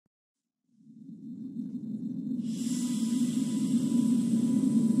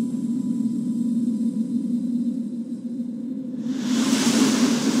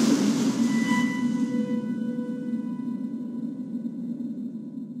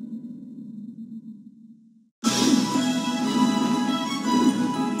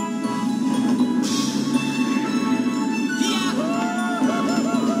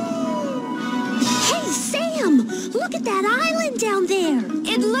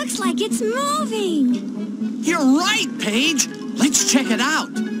looks like it's moving. You're right, Paige. Let's check it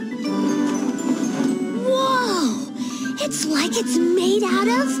out. Whoa! It's like it's made out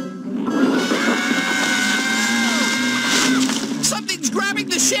of... Something's grabbing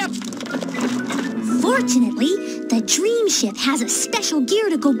the ship. Fortunately, the dream ship has a special gear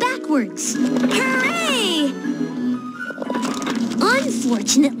to go backwards. Hooray!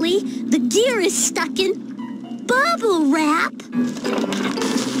 Unfortunately, the gear is stuck in bubble wrap.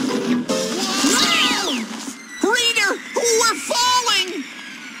 Whoa! Reader, we're falling!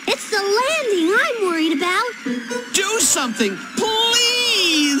 It's the landing I'm worried about. Do something,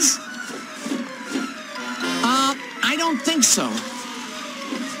 please! I don't think so.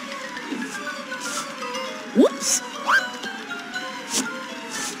 Whoops.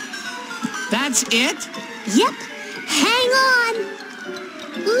 That's it? Yep. Hang on.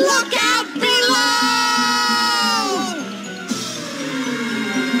 Look out below!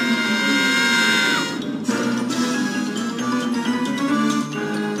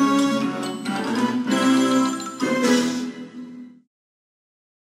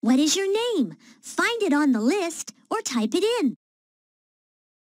 What is your name? Find it on the list or type it in.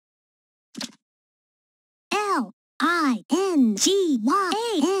 L-I-N-G-Y-A-N.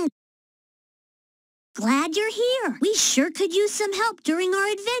 Glad you're here. We sure could use some help during our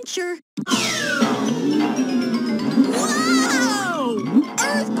adventure. Whoa!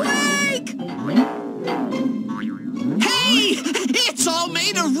 Earthquake! Hey! It's all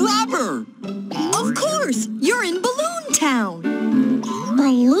made of rubber! Of course! You're in Balloon Town!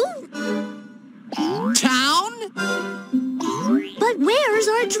 Balloon? Town? But where's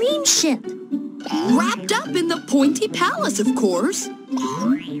our dream ship? Wrapped up in the Pointy Palace, of course.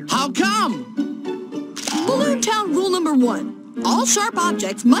 How come? Balloon Town rule number 1. All sharp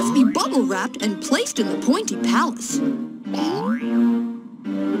objects must be bubble wrapped and placed in the Pointy Palace.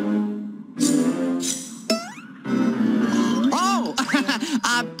 Oh,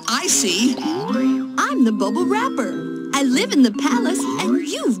 I see. I'm the bubble wrapper. I live in the palace and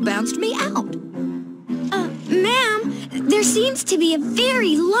you've bounced me out. Ma'am, there seems to be a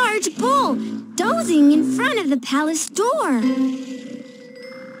very large bull dozing in front of the palace door.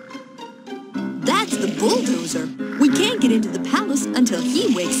 That's the bulldozer. We can't get into the palace until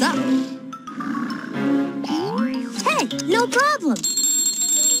he wakes up. Hey, no problem.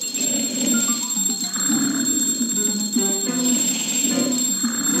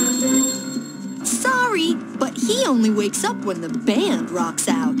 Sorry, but he only wakes up when the band rocks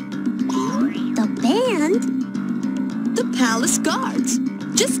out. The band? The palace guards.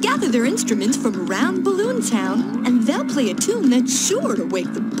 Just gather their instruments from around Balloon Town, and they'll play a tune that's sure to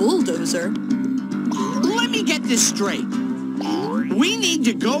wake the bulldozer. Let me get this straight. We need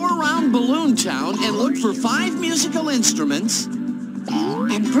to go around Balloon Town and look for 5 musical instruments.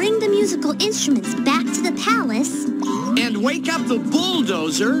 And bring the musical instruments back to the palace. And wake up the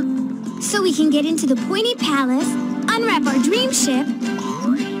bulldozer. So we can get into the Pointy Palace, unwrap our dream ship,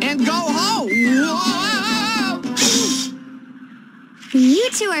 and go home. Whoa! When you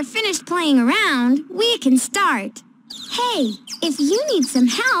two are finished playing around, we can start. Hey, if you need some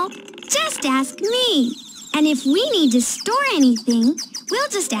help, just ask me. And if we need to store anything, we'll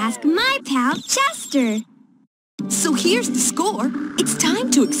just ask my pal, Chester. So here's the score. It's time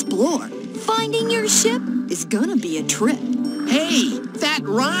to explore. Finding your ship is gonna be a trip. Hey, that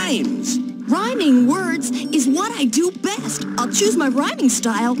rhymes. Rhyming words is what I do best. I'll choose my rhyming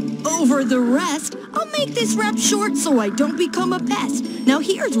style over the rest. I'll make this rap short so I don't become a pest. Now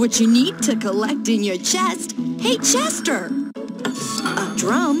here's what you need to collect in your chest. Hey, Chester! A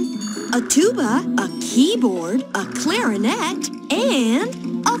drum, a tuba, a keyboard, a clarinet,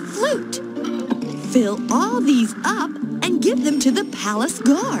 and a flute. Fill all these up and give them to the palace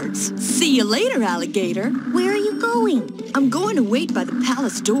guards. See you later, alligator. Where are you going? I'm going to wait by the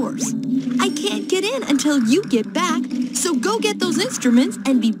palace doors. I can't get in until you get back, so go get those instruments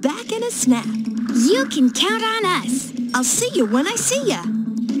and be back in a snap. You can count on us. I'll see you when I see ya.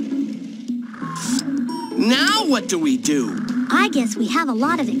 Now what do we do? I guess we have a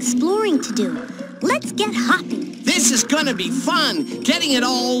lot of exploring to do. Let's get hopping. This is gonna be fun, getting it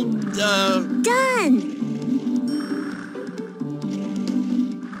all, Done.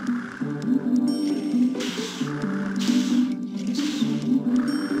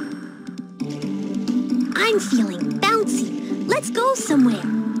 I'm feeling bouncy. Let's go somewhere.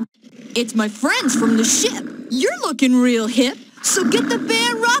 It's my friends from the ship. You're looking real hip. So get the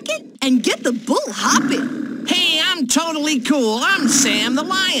band rocking and get the bull hopping. Hey, I'm totally cool. I'm Sam the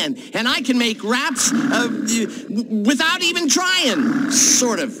Lion, and I can make raps, without even trying.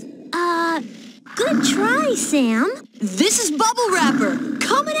 Sort of. Good try, Sam. This is Bubble Wrapper,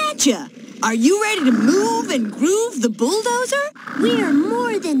 coming gotcha! Are you ready to move and groove the bulldozer? We're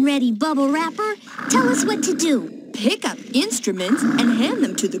more than ready, Bubble Wrapper. Tell us what to do. Pick up instruments and hand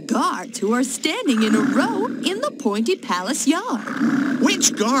them to the guards who are standing in a row in the Pointy Palace yard.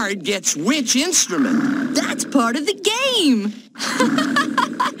 Which guard gets which instrument? That's part of the game!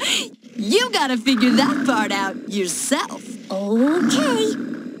 You gotta figure that part out yourself. Okay.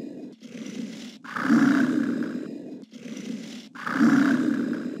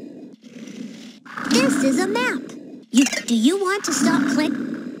 This is a map. Do you want to stop click?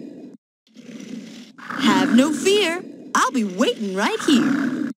 Have no fear. I'll be waiting right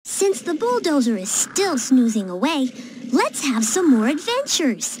here. Since the bulldozer is still snoozing away, let's have some more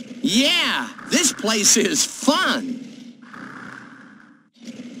adventures. Yeah, this place is fun.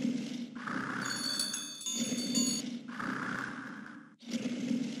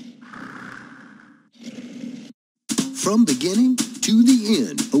 From beginning to the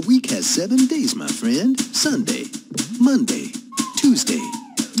end, a week has 7 days, my friend. Sunday, Monday, Tuesday,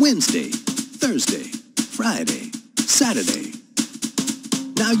 Wednesday, Thursday, Friday, Saturday.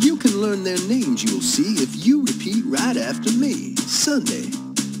 Now you can learn their names, you'll see, if you repeat right after me. Sunday,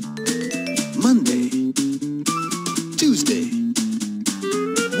 Monday, Tuesday,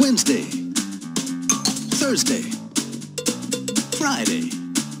 Wednesday, Thursday, Friday,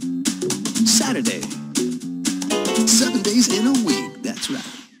 Saturday. 7 days in a week, that's right.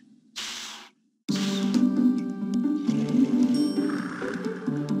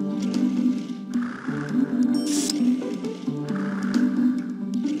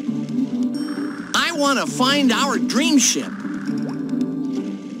 I want to find our dream ship.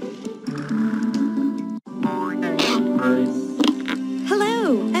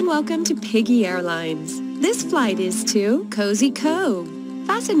 Hello, and welcome to Piggy Airlines. This flight is to Cozy Cove.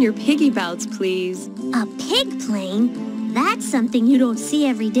 Fasten your piggy belts, please. A pig plane? That's something you don't see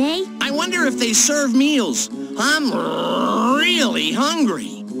every day. I wonder if they serve meals. I'm really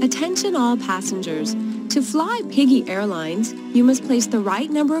hungry. Attention all passengers. To fly Piggy Airlines, you must place the right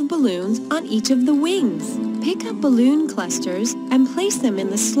number of balloons on each of the wings. Pick up balloon clusters and place them in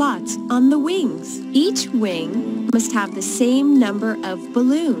the slots on the wings. Each wing must have the same number of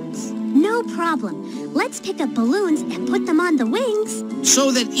balloons. No problem. Let's pick up balloons and put them on the wings.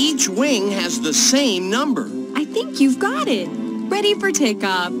 So that each wing has the same number. I think you've got it. Ready for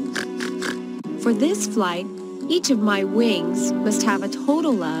takeoff. For this flight, each of my wings must have a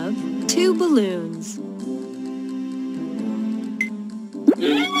total of 2 balloons.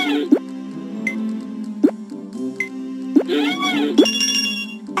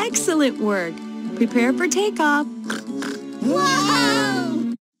 Excellent work. Prepare for takeoff.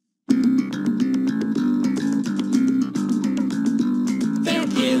 Whoa! There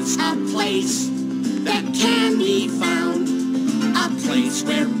is a place that can be found. A place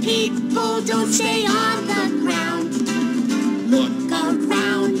where people don't stay on the ground. Look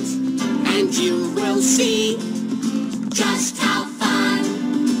around and you will see just how fun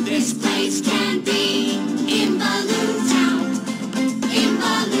this place can be. In Balloon Town, in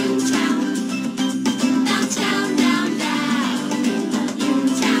Balloon Town. Bounce down, down, down. In Balloon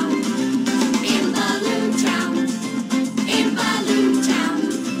Town, in Balloon Town, in Balloon Town.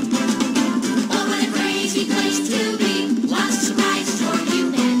 Oh, what a crazy place to be. Lots of surprises for you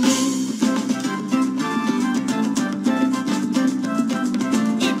and me.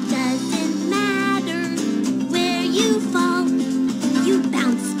 It doesn't matter where you fall. You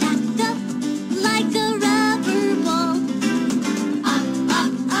bounce back up like a rubber ball. Up,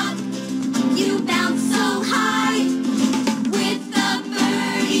 up, up. You bounce so high. With the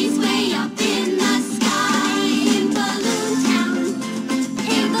birdies way up in the sky. In Balloon Town,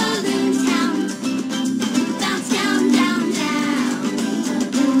 in Balloon Town. Bounce down, down, down.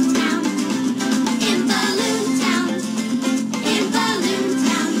 Balloon Town, in Balloon Town, in Balloon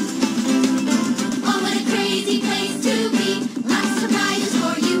Town. Oh, what a crazy place to be. Lots of surprises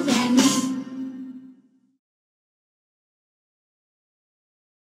for you and me.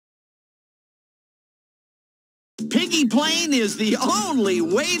 Piggy plane is the only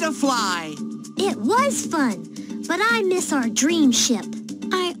way to fly. It was fun, but I miss our dream ship.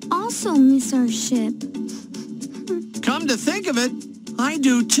 I also miss our ship. Come to think of it, I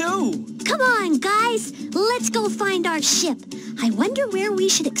do too. Come on, guys. Let's go find our ship. I wonder where we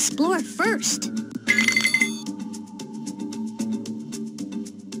should explore first.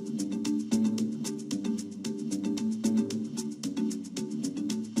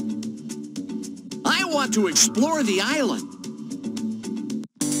 I want to explore the island.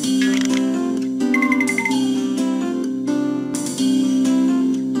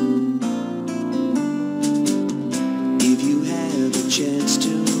 If you have a chance to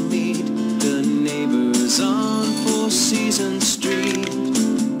meet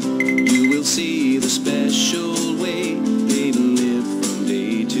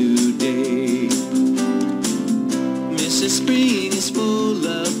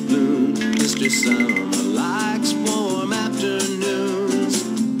Mr. Summer likes warm afternoons.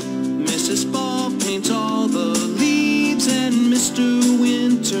 Mrs. Fall paints all the leaves, and Mr.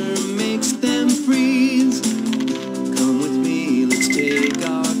 Winter makes them freeze. Come with me, let's take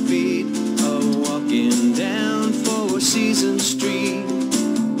our feet a-walking down Four Seasons Street.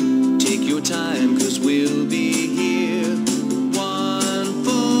 Take your time, 'cause we'll be here one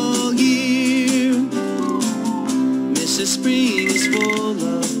full year. Mrs. Spring is full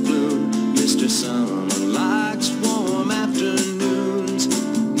of bloom. Mr. Summer likes warm afternoons.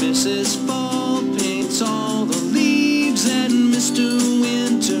 Mrs. Fall paints all the leaves, and Mr.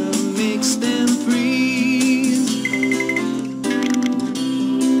 Winter makes them freeze.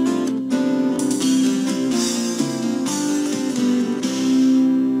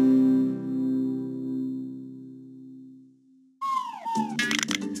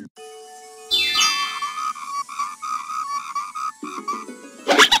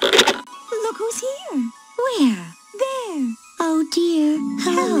 Look who's here. Where? There. Oh, dear.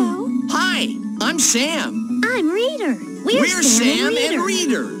 Hello. Hi, I'm Sam. I'm Reader. We're Sam and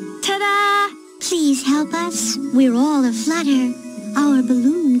Reader. Ta-da! Please help us. We're all aflutter. Our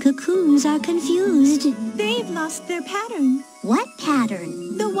balloon cocoons are confused. They've lost their pattern. What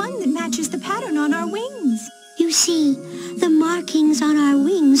pattern? The one that matches the pattern on our wings. You see, the markings on our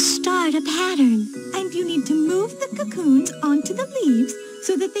wings start a pattern. And you need to move the cocoons onto the leaves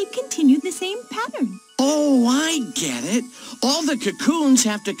so that they continue the same pattern. Oh, I get it. All the cocoons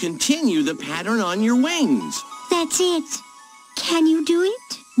have to continue the pattern on your wings. That's it. Can you do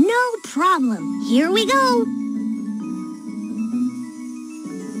it? No problem. Here we go.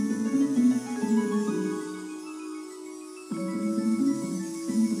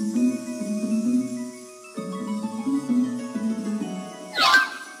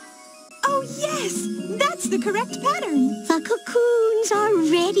 Oh, yes! That's the correct pattern. The cocoons are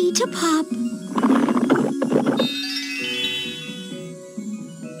ready to pop.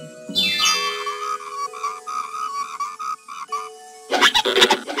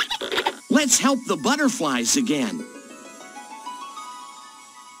 Let's help the butterflies again.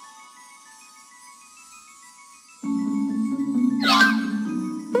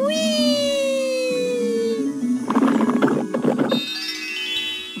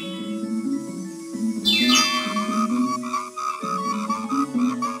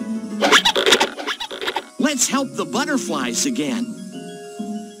 Let's help the butterflies again.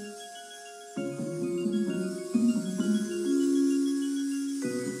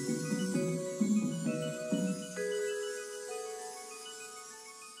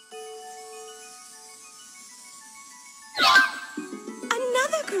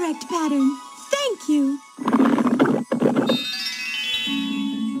 Another correct pattern. Thank you.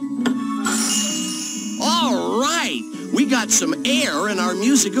 All right, we got some air in our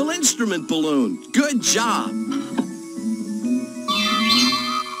musical instrument balloon. Good job.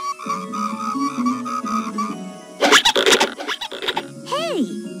 Hey!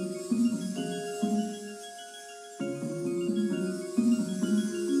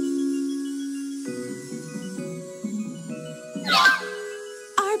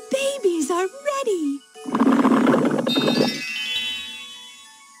 Our babies are ready.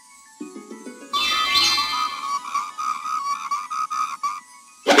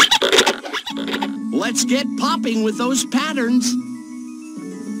 Let's get popping with those patterns.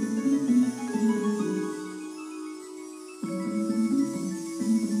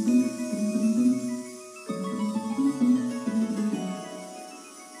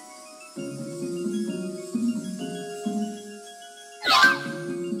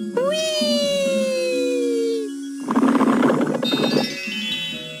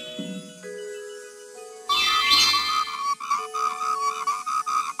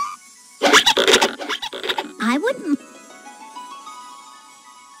 I wouldn't...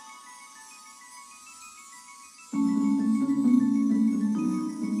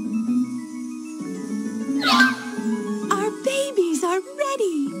 Our babies are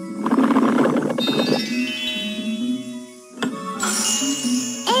ready.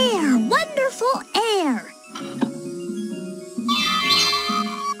 Air! Wonderful air!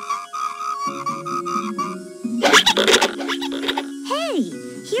 Hey!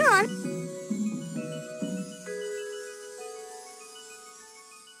 Here are...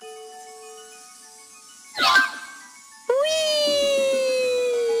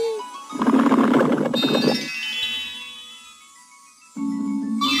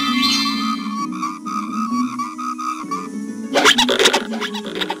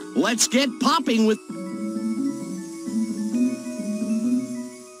 Let's get popping with...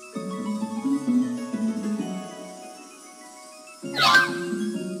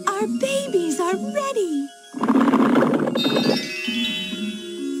 Our babies are ready.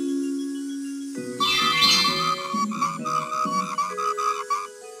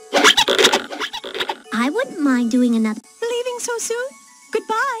 I wouldn't mind doing another. Leaving so soon?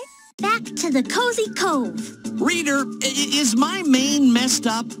 Goodbye. Back to the Cozy Cove. Reader, is my mane messed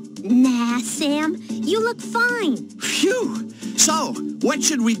up? Nah, Sam, you look fine. Phew! So, what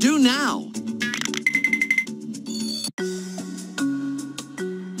should we do now?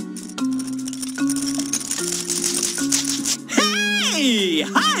 Hey!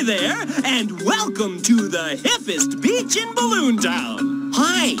 Hi there, and welcome to the hippest beach in Balloon Town.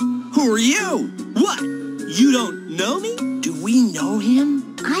 Hi, who are you? What? You don't know me? Do we know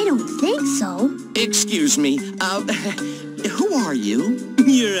him? I don't think so. Excuse me, who are you?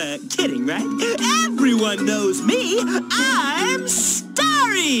 You're kidding, right? Everyone knows me. I'm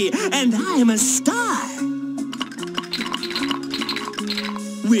Starry, and I'm a star.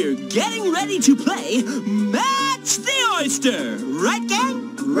 We're getting ready to play Match the Oyster, right,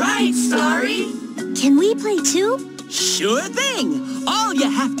 gang? Right, Starry. Can we play too? Sure thing. All you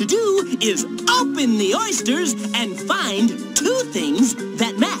have to do is open the oysters and find 2 things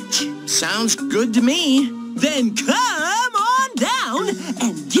that match. Sounds good to me. Then come on down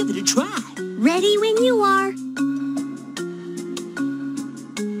and give it a try. Ready when you are.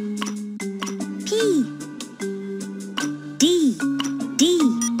 P. D. D.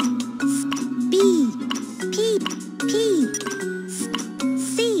 B. P. P.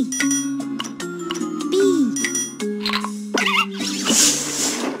 C. B.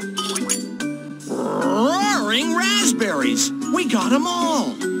 Roaring raspberries. We got them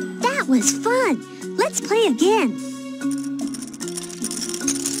all. That was fun. Let's play again.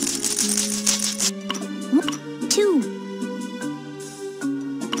 2.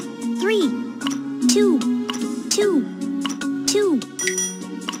 3. 2. 2. 2.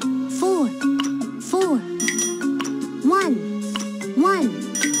 4. 4. 1. 1.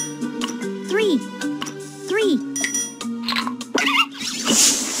 3. 3.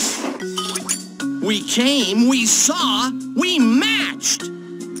 We came, we saw, we matched.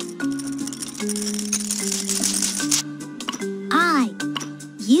 I.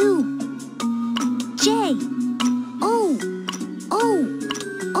 U. J. O. O.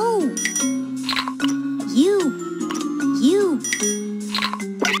 O. U. U.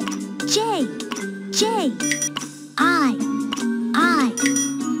 J. J. I.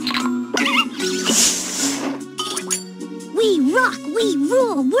 We rock, we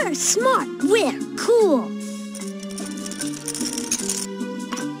rule, we're smart, we're cool.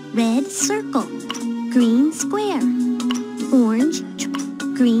 Red circle, green square, orange,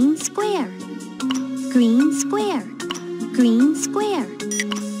 green square, green square, green square,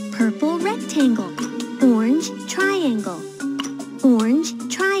 purple rectangle, orange triangle, orange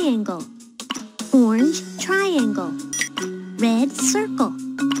triangle, orange triangle, red circle,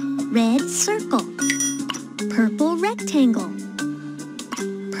 purple rectangle,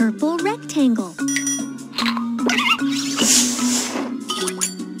 purple rectangle.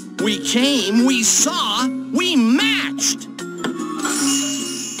 We came, we saw, we matched.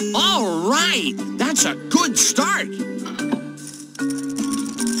 All right, that's a good start.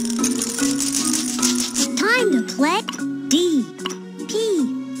 Time to play D, P.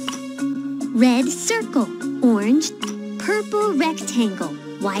 Red circle, orange, purple rectangle,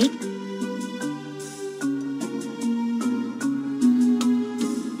 white.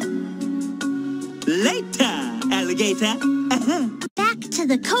 Later, alligator. Back to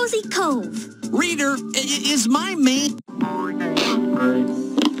the Cozy Cove. Reader, is my mane...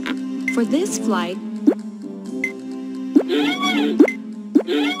 For this flight,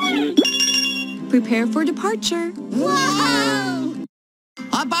 prepare for departure. Whoa!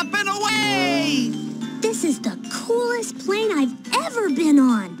 Up, up, and away! This is the coolest plane I've ever been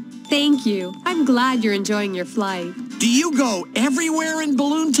on. Thank you. I'm glad you're enjoying your flight. Do you go everywhere in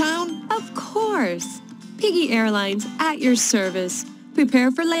Balloon Town? Of course. Piggy Airlines at your service.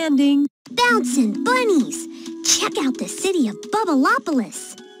 Prepare for landing. Bouncing bunnies. Check out the city of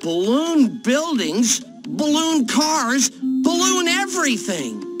Bubbleopolis. Balloon buildings, balloon cars, balloon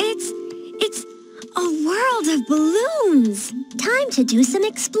everything. It's a world of balloons. Time to do some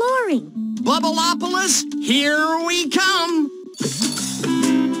exploring. Bubbleopolis, here we come.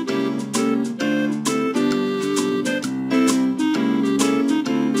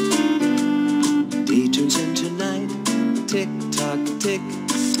 Day turns into night, tick tock tick.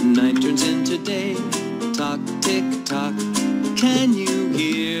 Night turns into day, tock tick tock. Can you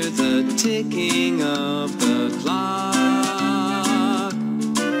hear the ticking of the clock?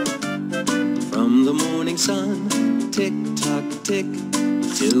 From the morning sun, tick tock tick.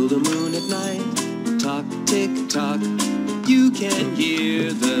 till the moon at night. Tock, tick, tock, you can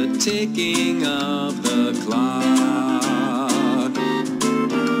hear the ticking of the clock.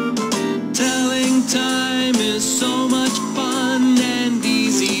 Telling time is so much fun and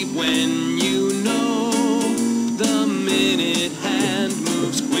easy when you know the minute hand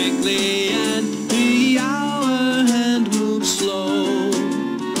moves quickly and the hour hand moves slow.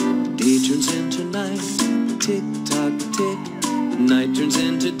 Day turns into night, tick tock tick. Night turns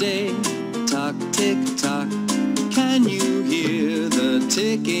into day, tock tick tock. Can you hear the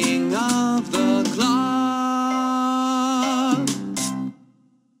ticking of the clock?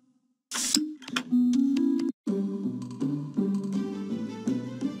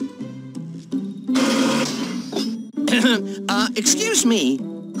 Excuse me.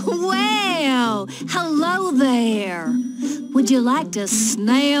 Well, hello there. Would you like to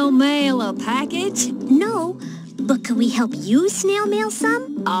snail mail a package? No, but could we help you snail mail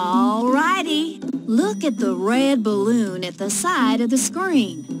some? All righty. Look at the red balloon at the side of the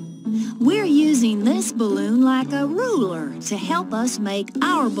screen. We're using this balloon like a ruler to help us make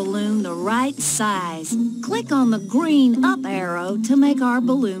our balloon the right size. Click on the green up arrow to make our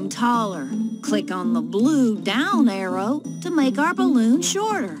balloon taller. Click on the blue down arrow to make our balloon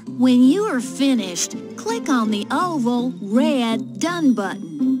shorter. When you are finished, click on the oval red done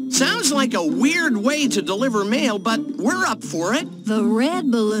button. Sounds like a weird way to deliver mail, but we're up for it. The red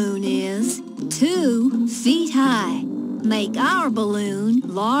balloon is 2 feet high. Make our balloon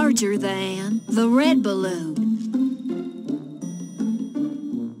larger than the red balloon.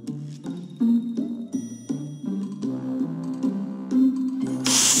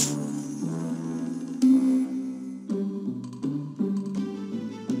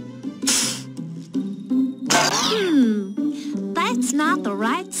 That's not the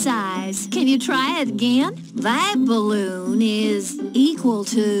right size. Can you try it again? That balloon is equal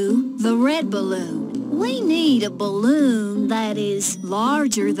to the red balloon. We need a balloon that is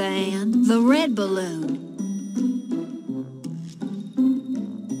larger than the red balloon.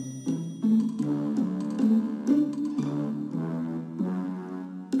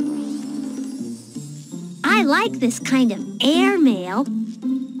 I like this kind of airmail.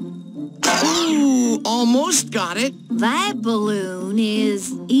 Ooh, almost got it. That balloon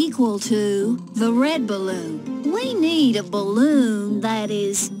is equal to the red balloon. We need a balloon that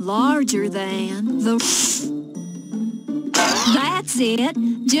is larger than the... That's it.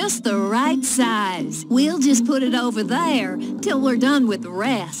 Just the right size. We'll just put it over there till we're done with the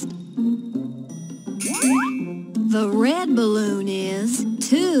rest. The red balloon is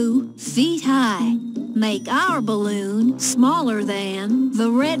 2 feet high. Make our balloon smaller than the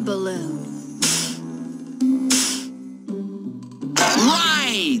red balloon.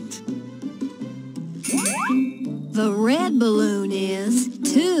 Right! The red balloon is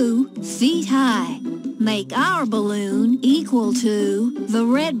 2 feet high. Make our balloon equal to the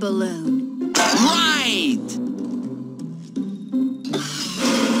red balloon. Right!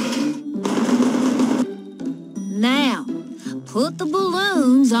 Now, put the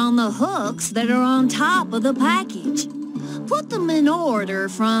balloons on the hooks that are on top of the package. Put them in order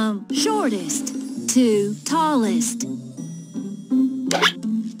from shortest to tallest.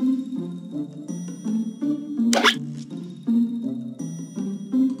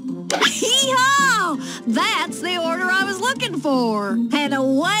 Hee-haw! That's the order I was looking for. And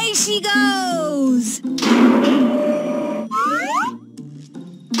away she goes.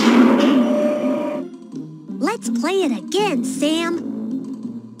 Let's play it again, Sam.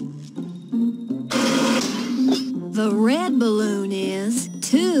 The red balloon is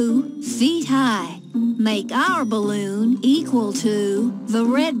 2 feet high. Make our balloon equal to the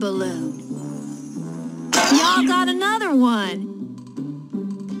red balloon. Y'all got another one.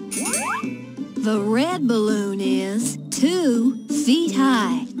 The red balloon is 2 feet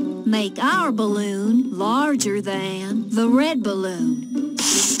high. Make our balloon larger than the red balloon.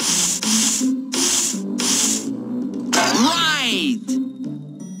 Right!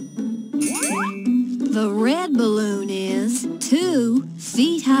 The red balloon is 2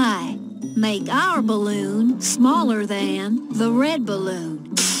 feet high. Make our balloon smaller than the red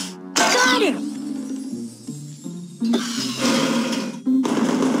balloon. Got it!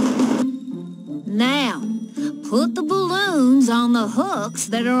 Now, put the balloons on the hooks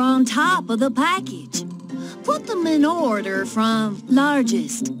that are on top of the package. Put them in order from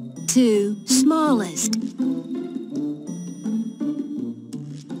largest to smallest.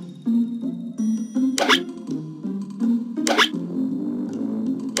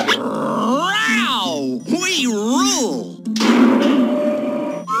 Wow! We rule!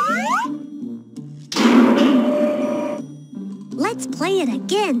 Let's play it again.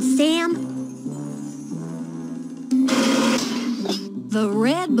 again, Sam. The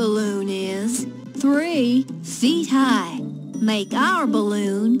red balloon is 3 feet high. Make our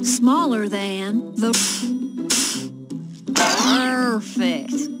balloon smaller than the...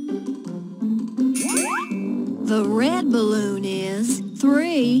 Perfect. The red balloon is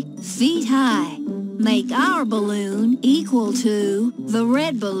 3 feet high. Make our balloon equal to the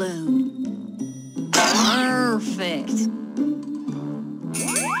red balloon. Perfect.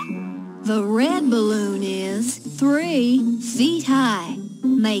 The red balloon is 3 feet high.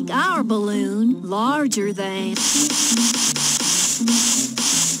 Make our balloon larger than...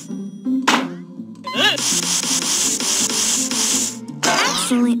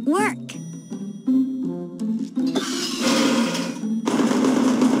 Excellent work.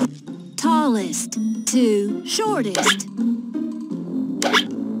 Tallest to shortest.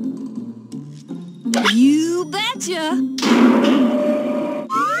 You betcha!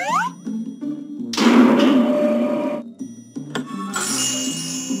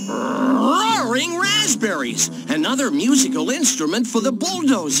 Roaring raspberries! Another musical instrument for the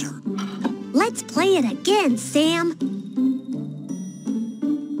bulldozer. Let's play it again, Sam.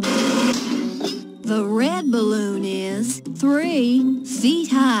 The red balloon is 3 feet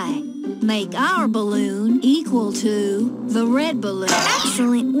high. Make our balloon equal to the red balloon.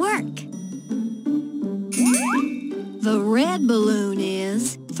 Excellent work. The red balloon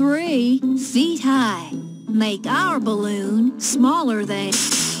is 3 feet high. Make our balloon smaller than...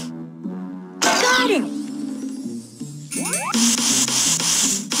 Got it.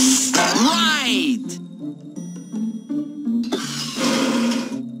 Right!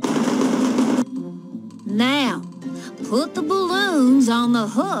 Now, put the balloons on the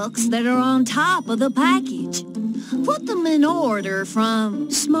hooks that are on top of the package. Put them in order from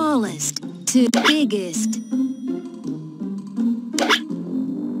smallest to biggest.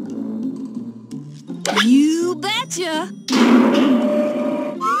 You betcha!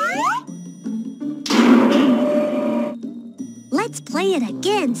 Let's play it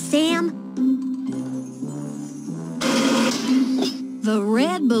again, Sam. The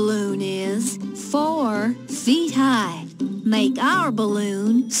red balloon is 4 feet high. Make our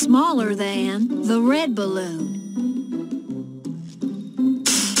balloon smaller than the red balloon.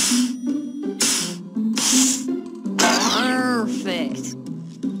 Perfect.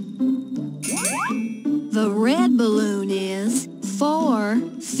 The red balloon is 4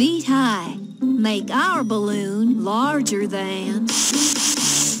 feet high. Make our balloon larger than...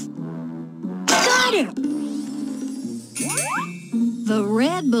 Got it. The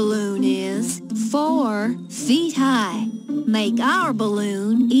red balloon is 4 feet high. Make our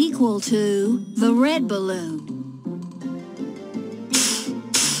balloon equal to the red balloon.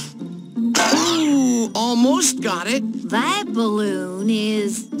 Ooh, almost got it. That balloon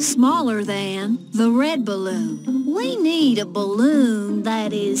is smaller than the red balloon. We need a balloon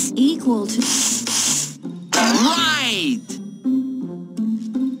that is equal to... Right!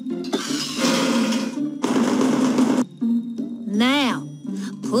 Now,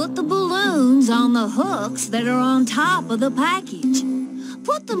 put the balloons on the hooks that are on top of the package.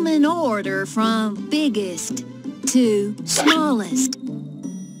 Put them in order from biggest to smallest.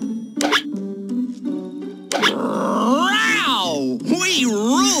 Wow! We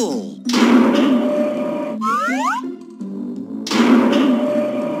rule!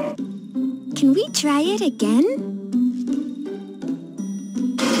 Can we try it again?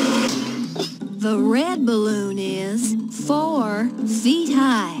 The red balloon is 4 feet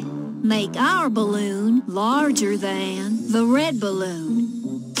high. Make our balloon larger than the red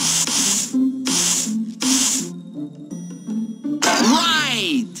balloon.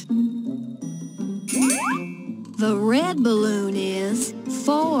 Right! The red balloon is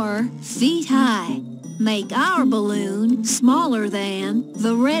 4 feet high. Make our balloon smaller than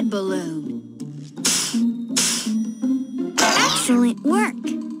the red balloon. Excellent work.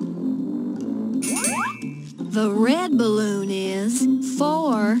 The red balloon is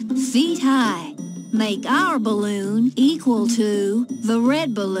 4 feet high. Make our balloon equal to the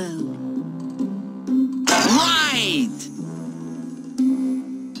red balloon. Right!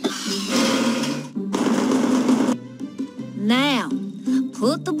 Now,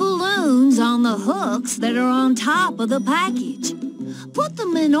 put the balloons on the hooks that are on top of the package. Put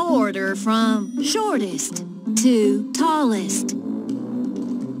them in order from shortest to tallest.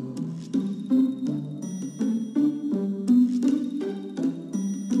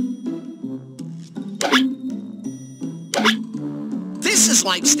 This is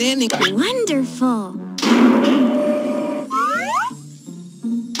like standing... Wonderful.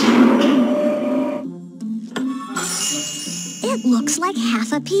 It looks like like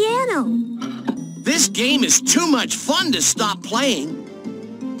half a piano. This game is too much fun to stop playing.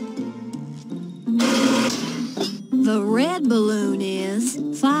 The red balloon is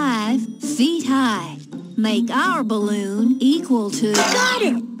 5 feet high. Make our balloon equal to... Got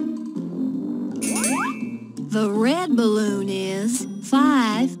it! The red balloon is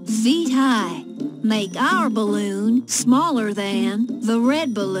 5 feet high. Make our balloon smaller than the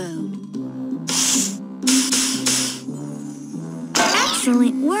red balloon.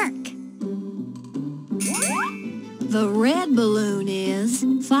 Excellent work! The red balloon is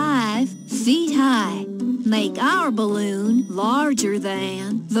 5 feet high. Make our balloon larger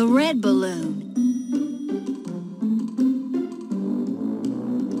than the red balloon.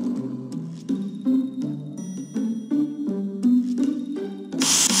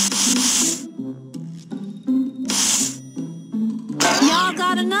 Y'all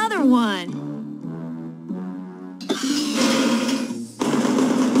got another one.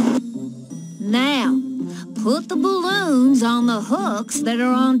 Now, put the balloons on the hooks that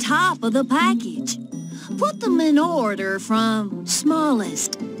are on top of the package. Put them in order from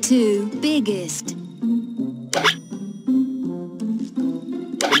smallest to biggest.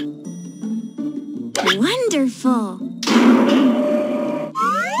 Wonderful!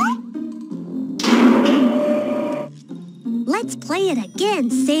 Let's play it again,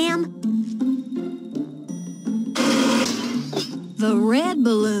 Sam. The red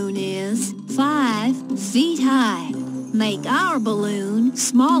balloon is 5 feet high. Make our balloon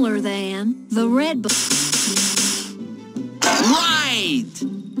smaller than the red balloon. Right!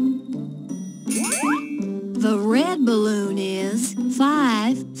 The red balloon is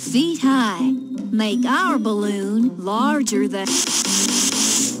 5 feet high. Make our balloon larger than...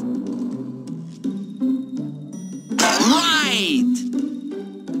 Right!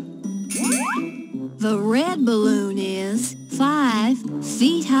 The red balloon is 5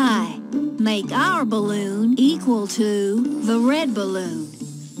 feet high. Make our balloon equal to the red balloon.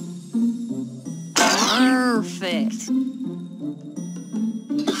 Perfect.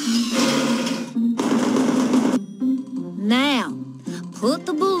 Now, put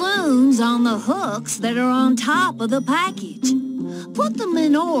the balloons on the hooks that are on top of the package. Put them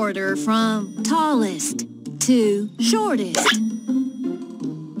in order from tallest to shortest.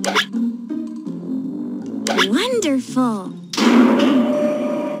 Wonderful!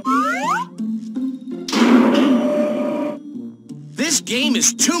 This game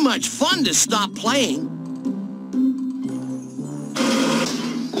is too much fun to stop playing.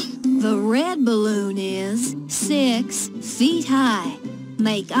 The red balloon is 6 feet high.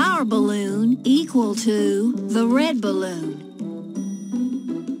 Make our balloon equal to the red balloon.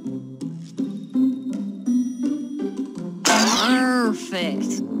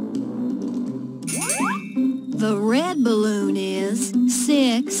 Perfect. The red balloon is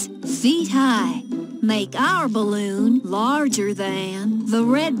 6 feet high. Make our balloon larger than the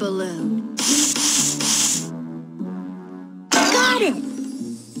red balloon. Got it!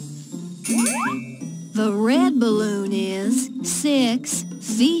 The red balloon is 6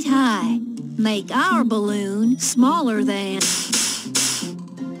 feet high. Make our balloon smaller than...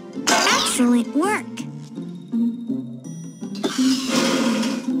 Excellent work!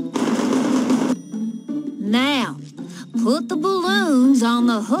 Now, put the balloons on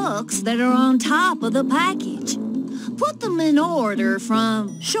the hooks that are on top of the package. Put them in order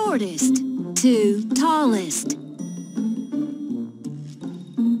from shortest to tallest.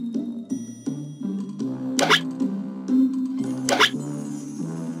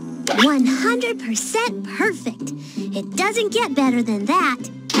 100% perfect. It doesn't get better than that.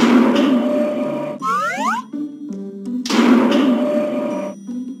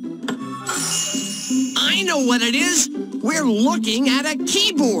 I know what it is. We're looking at a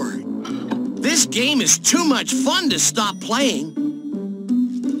keyboard. This game is too much fun to stop playing.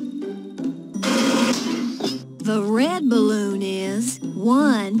 The red balloon is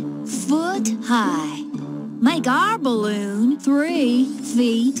 1 foot high. Make our balloon 3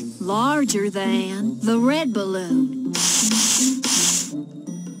 feet larger than the red balloon.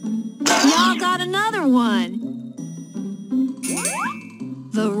 Y'all got another one.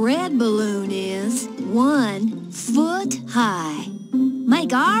 The red balloon is 1 foot high.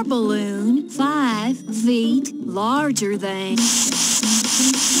 Make our balloon 5 feet larger than...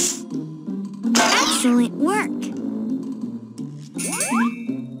 Excellent work!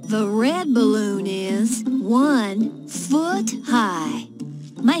 The red balloon is 1 foot high.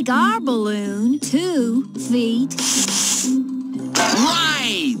 Make our balloon 2 feet...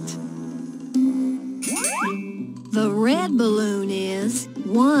 Right! The red balloon is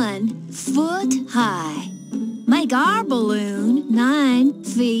 1 foot high. Make Make our balloon 9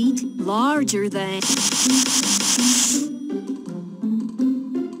 feet larger than...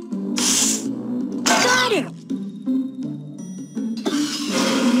 Got it!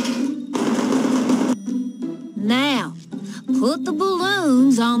 Now, put the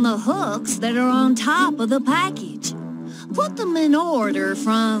balloons on the hooks that are on top of the package. Put them in order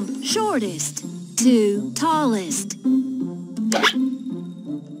from shortest to tallest.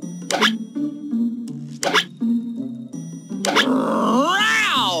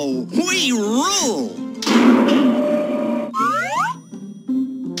 Wow! We rule!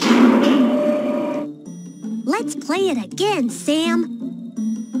 Let's play it again, Sam.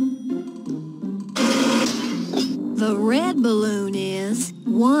 The red balloon is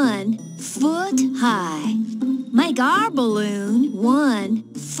 1 foot high. Make our balloon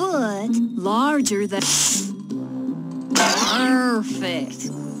 1 foot larger than...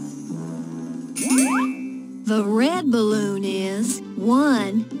 Perfect. The red balloon is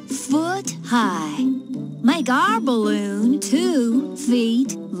 1 foot high. Make our balloon 2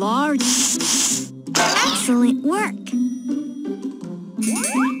 feet larger. Excellent work.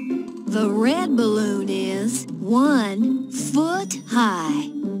 The red balloon is 1 foot high.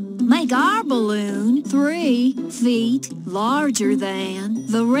 Make our balloon 3 feet larger than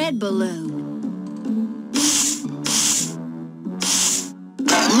the red balloon.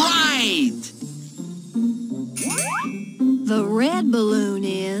 Right! The red balloon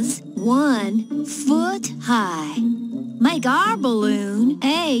is 1 foot high. Make our balloon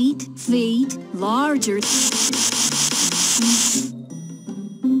 8 feet larger.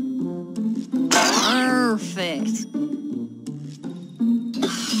 Perfect.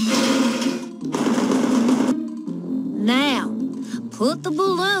 Now, put the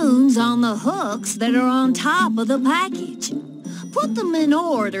balloons on the hooks that are on top of the package. Put them in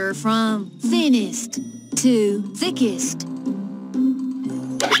order from thinnest to thickest.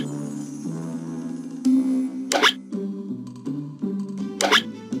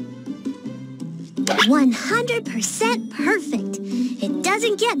 "100% perfect. It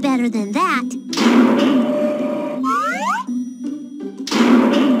doesn't get better than that."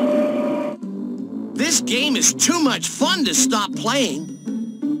 This game is too much fun to stop playing.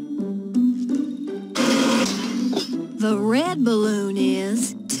 The red balloon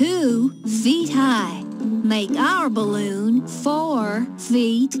is 2 feet high. Make our balloon 4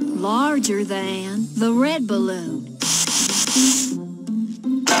 feet larger than the red balloon.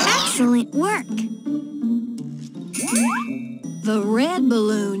 Excellent work. The red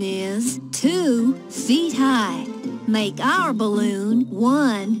balloon is 2 feet high. Make our balloon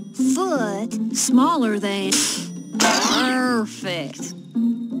 1 foot smaller than... Perfect.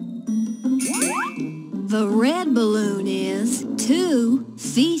 The red balloon is 2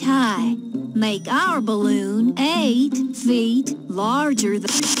 feet high. Make our balloon 8 feet larger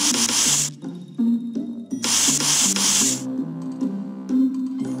than...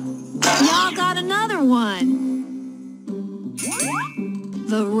 Y'all got another one.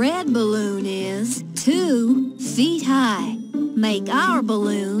 The red balloon is 2 feet high. Make our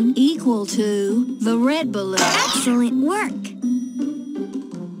balloon equal to the red balloon. Excellent work.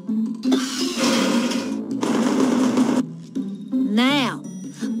 Now,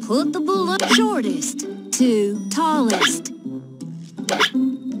 put the balloon shortest to tallest.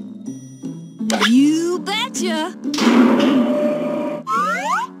 You betcha.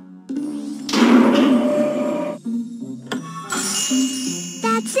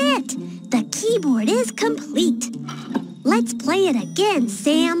 That's it. The keyboard is complete. Let's play it again,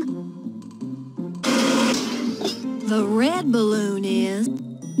 Sam. The red balloon is...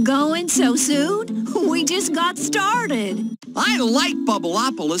 Going so soon? We just got started. I like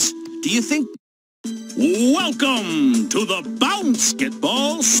Bubbleopolis. Do you think... Welcome to the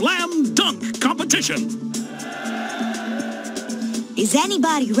Bounce-Sketball Slam Dunk Competition. Is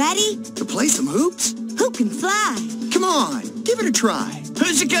anybody ready? To play some hoops? Who can fly? Come on, give it a try.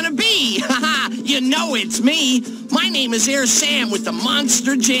 Who's it gonna be? Haha, you know it's me. My name is Air Sam with the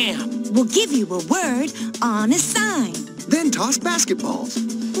Monster Jam. We'll give you a word on a sign. Then toss basketballs,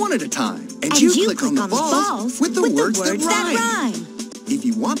 one at a time. And you click on the balls with the words that rhyme. If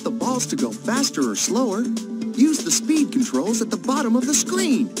you want the balls to go faster or slower, use the speed controls at the bottom of the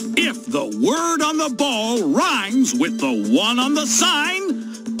screen. If the word on the ball rhymes with the one on the sign,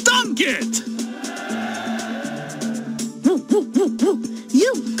 dunk it!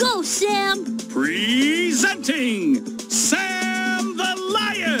 You go, Sam! Presenting Sam the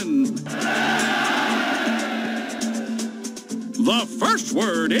Lion! The first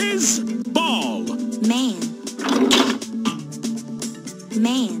word is ball. Man.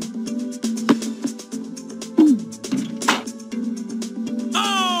 Man.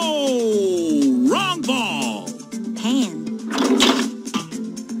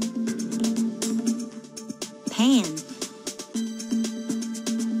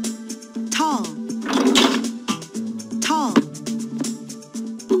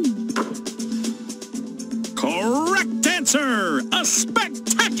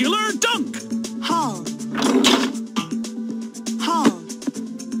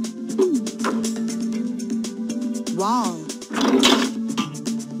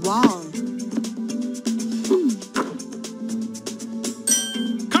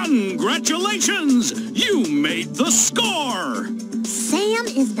 Congratulations! You made the score! Sam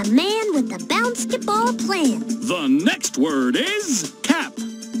is the man with the bounce-ball plan. The next word is cap.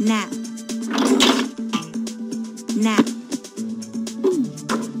 Nap. Nap.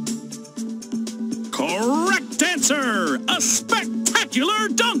 Correct answer! A spectacular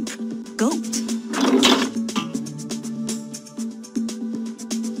dunk! Goat.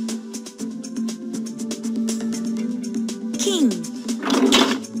 King.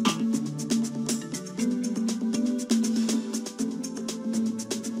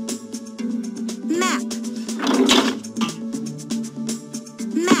 Map.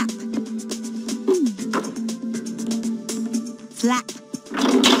 Map. Flap.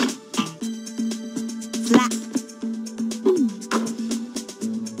 Flap.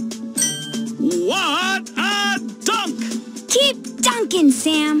 What a dunk! Keep dunking,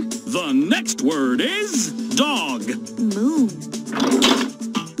 Sam. The next word is dog. Moon.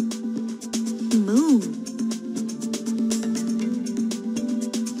 Moon.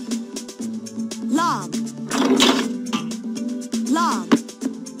 Log. Log.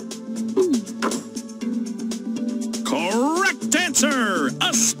 Correct answer!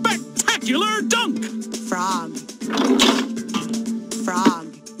 A spectacular dunk! Frog. Frog.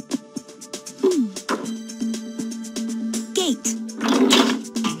 Gate.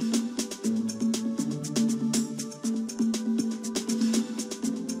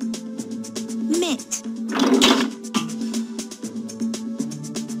 Mitt.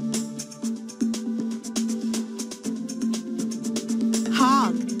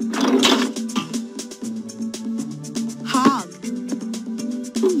 Hog. Hog.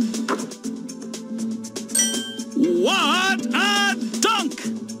 What a dunk!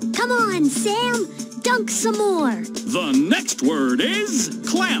 Come on, Sam. Dunk some more. The next word is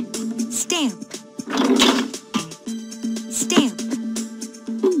clamp. Stamp. Stamp.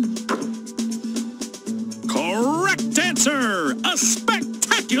 Correct answer! A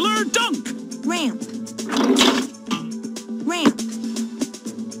spectacular dunk! Ramp. Ramp.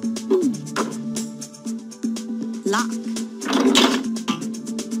 Lock.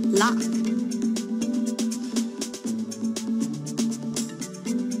 Lock.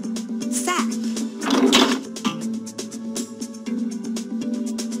 Sack.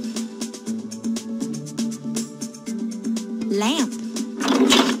 Lamp.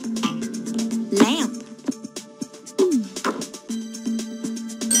 Lamp.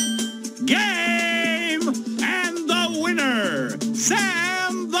 Game! And the winner,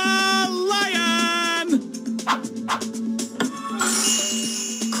 Sam the Lion!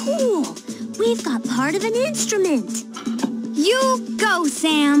 Cool. We've got part of an instrument. You go,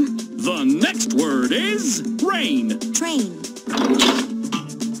 Sam. The next word is rain. Train.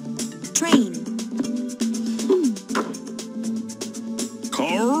 Train.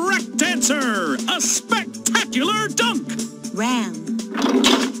 Correct answer! A spectacular dunk! Ram.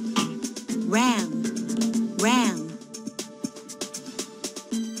 Ram. Ram.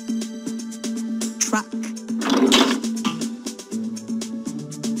 Truck.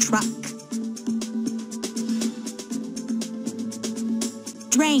 Truck.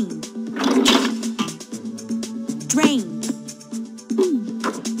 Drain. Drain.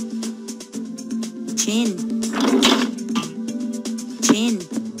 Chin. Chin.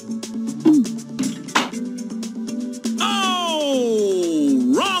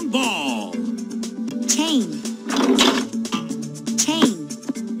 Oh! Wrong ball! Chain. Chain.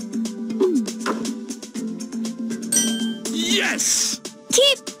 Yes!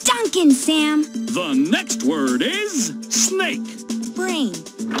 Keep dunking, Sam. The next word is snake. Brain.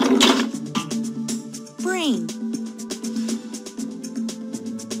 Brain.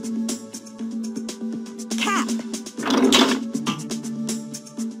 Cap.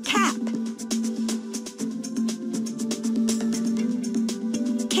 Cap.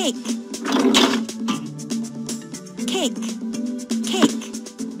 Cake. Cake. Cake.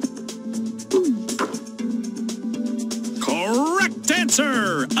 Correct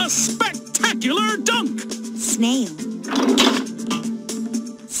answer! A spectacular dunk! Snail.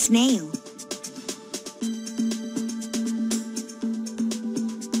 Snail.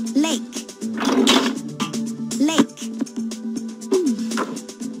 Lake. Lake.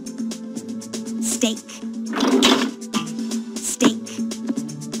 Steak. Steak.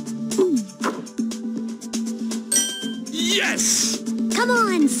 Yes! Come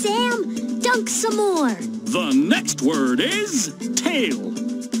on, Sam. Dunk some more. The next word is tail.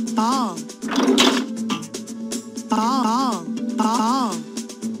 Ball. Ball. Ball.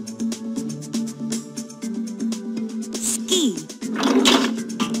 Ski.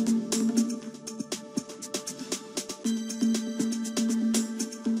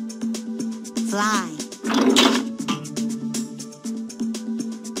 Fly.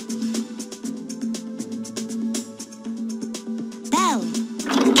 Bell.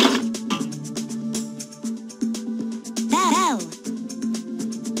 Bell.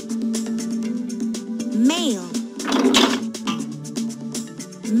 Mail.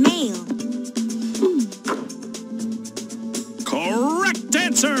 Mail. Correct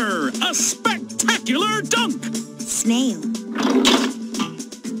answer! A spectacular dunk! Snail.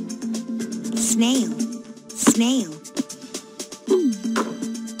 Snail. Snail.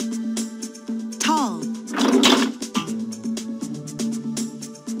 Tall.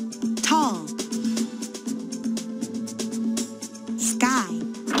 Tall. Sky.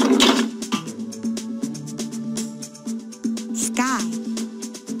 Sky.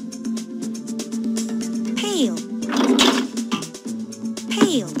 Pale.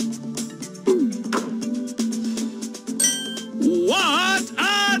 Pale. What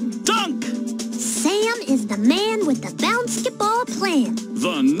a dunk! Sam is the man with the bounce-ball plan.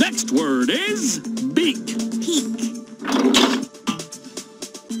 The next word is beak. Peak.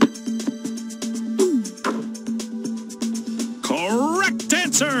 Correct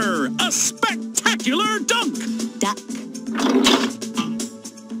answer! A spectacular dunk! Duck.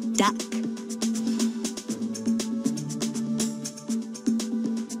 Duck.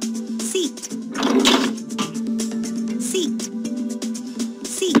 Seat. Seat.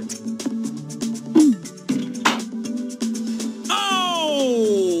 Seat.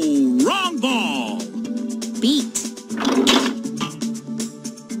 Oh! Wrong ball! Beat.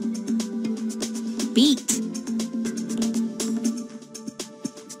 Beat.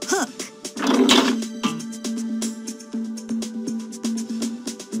 Hook.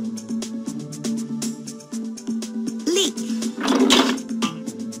 Leak.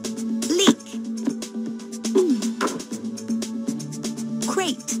 Leak.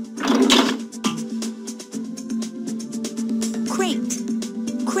 Crate. Crate.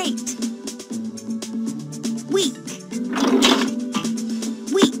 Crate. Weak.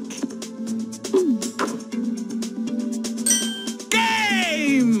 Weak.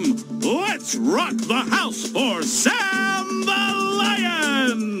 Game! Let's rock the house for Sam the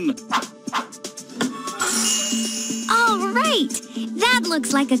Lion! All right, that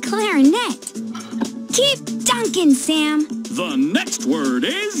looks like a clarinet. Keep dunking, Sam. The next word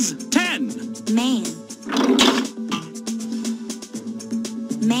is 10. Man.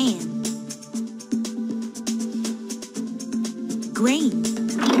 Man. Grain.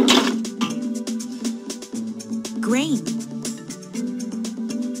 Grain.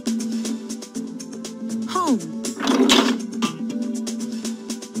 Home.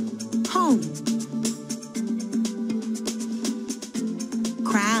 Home.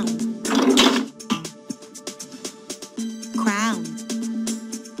 Crown. Crown.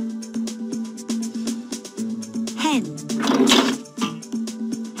 Hen.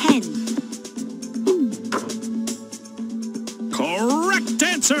 Hen. Correct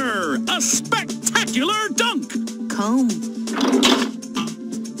answer! A spectacular dunk! Comb.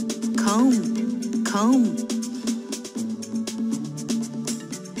 Comb. Comb.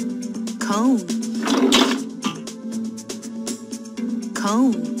 Comb.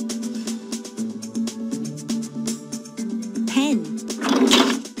 Comb. Pen.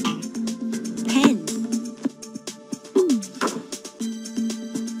 Pen.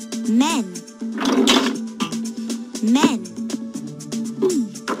 Men. Men.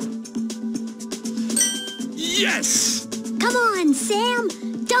 Yes! Come on, Sam.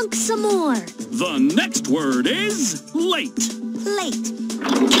 Dunk some more. The next word is late. Plate.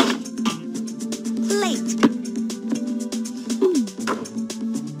 Plate.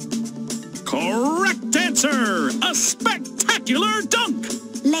 Correct answer! A spectacular dunk!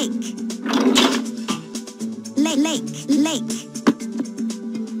 Lake. Lake. Lake.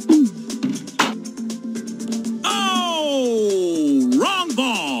 Oh! Wrong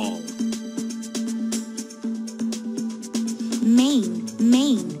ball! Main.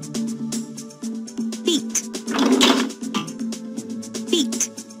 Main. Feet. Feet.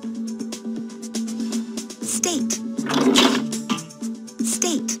 State.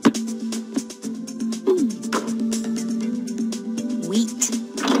 State. Wheat.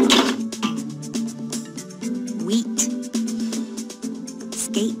 Wheat.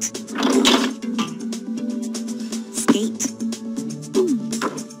 Skate. Skate.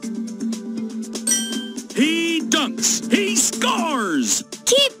 He dunks! He scores!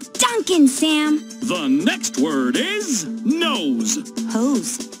 Keep dunking, Sam. The next word is nose.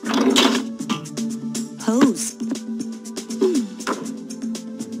 Hose. Hose.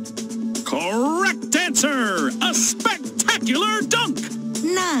 Correct answer! A spectacular dunk!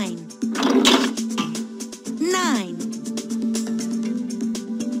 9.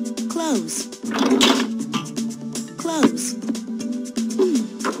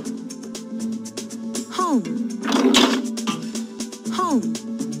 Home. Home.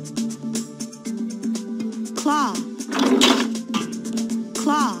 Claw.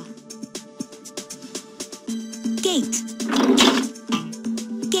 Claw. Gate.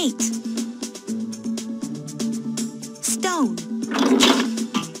 Gate. Stone.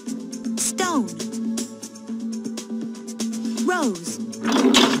 Stone. Rose.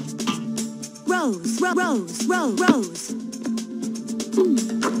 Rose. Rose. Rose. Rose.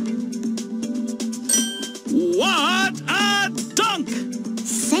 What a dunk!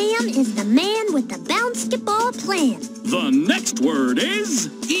 Sam is the man with the bounce-to-ball plan. The next word is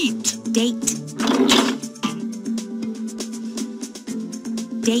eat. Date.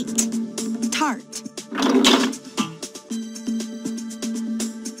 Date. Tart.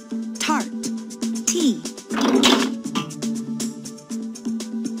 Tart. Tea.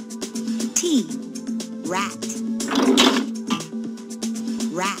 Tea. Rat.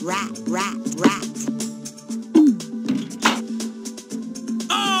 Rat, rat, rat, rat.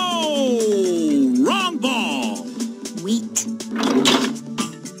 Oh! Wrong ball! Wheat.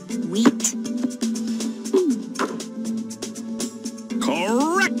 Wheat.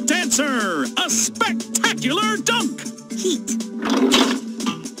 Correct answer! A spectacular dunk! Heat.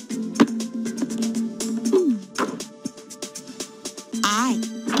 Eye.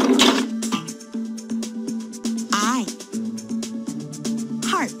 Eye.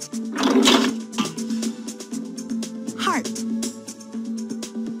 Heart. Heart.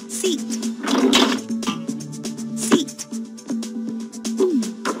 Seat. Seat.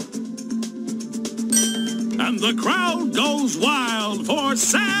 And the crowd goes wild for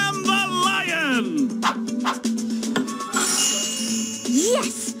Sam the Lion!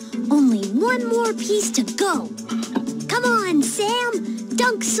 Yes! Only one more piece to go. Come on, Sam.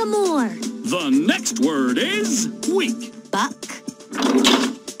 Dunk some more. The next word is weak. Buck.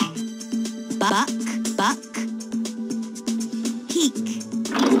 Buck. Buck. Peak.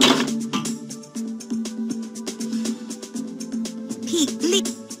 Peak. Leap.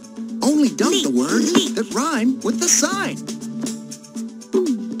 Only dunk the Leap, words leap. that rhyme with the sign.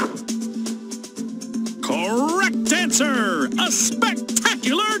 Correct answer! A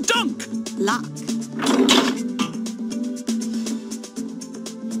spectacular dunk! Lock.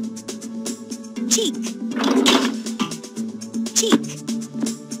 Cheek. Cheek.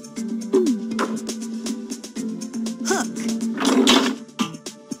 Hook.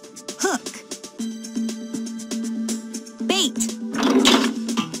 Hook. Bait.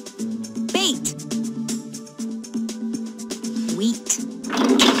 Bait. Wheat.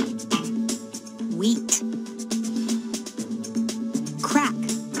 Wheat. Crack.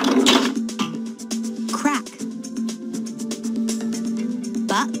 Crack.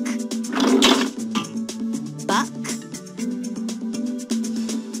 Buck. Buck.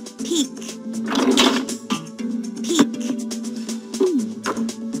 Peak. Peak.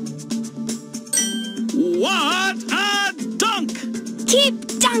 What a dunk!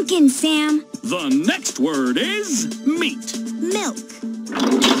 Keep dunking, Sam. The next word is meat. Milk.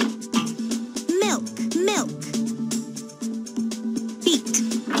 Milk. Milk. Feet.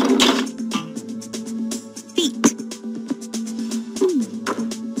 Feet.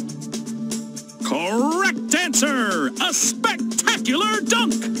 Correct answer! A spectacular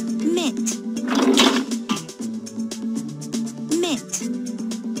dunk! Mitt. Mitt.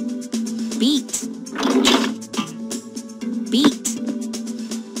 Beat. Beat.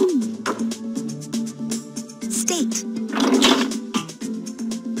 State.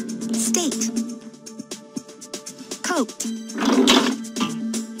 State. Coat.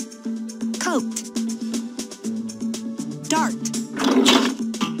 Coat. Dart.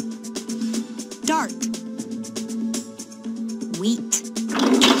 Dart. Wheat.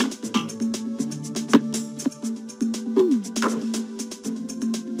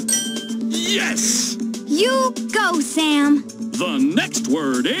 Yes! You go, Sam. The next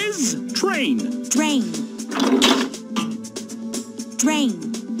word is train. Drain. Drain.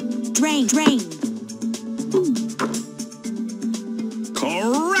 Drain. Drain.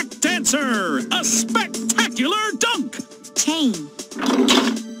 Correct answer! A spectacular dunk! Chain.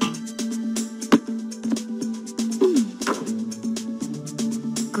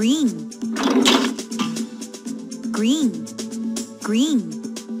 Green. Green. Green.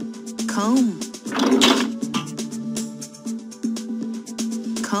 Comb.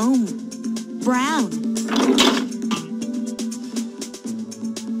 Comb. Brown.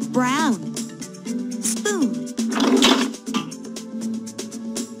 Brown. Spoon.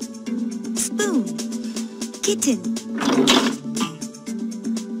 Spoon. Kitten.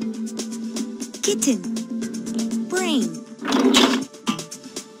 Kitten. Brain.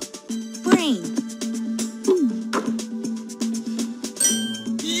 Brain.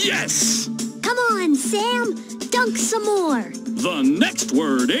 Sam. Dunk some more. The next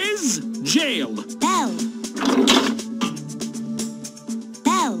word is jail. Bell.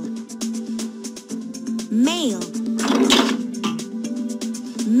 Bell. Mail.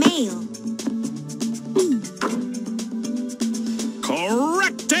 Mail.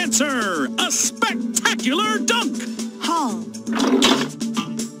 Correct answer. A spectacular dunk. Hall.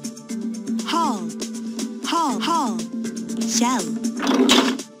 Hall. Hall. Hall. Shell.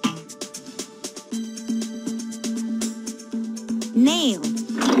 Nail.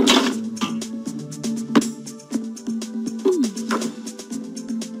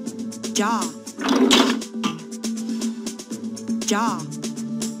 Jaw. Jaw.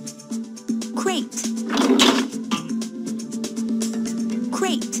 Crate.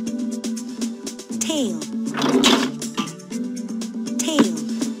 Crate. Tail. Tail.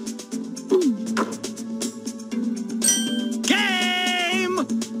 Game!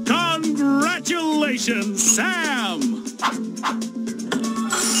 Congratulations, Sam!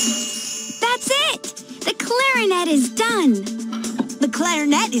 That's it! The clarinet is done. The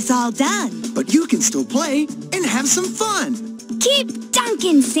clarinet is all done. But you can still play and have some fun. Keep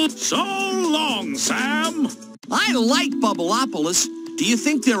dunking, Sam. So long, Sam! I like Bubbleopolis. Do you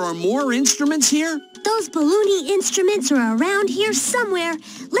think there are more instruments here? Those balloony instruments are around here somewhere.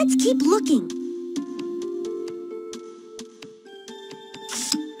 Let's keep looking.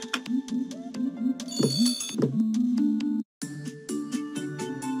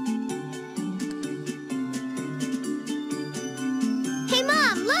 Hey,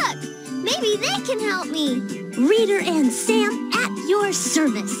 Mom, look! Maybe they can help me. Reader and Sam at your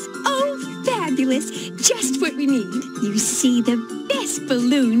service. Oh, fabulous! Just what we need. You see, the best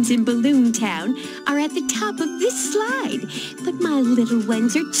balloons in Balloon Town are at the top of this slide. But my little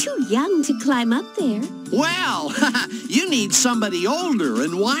ones are too young to climb up there. Well, you need somebody older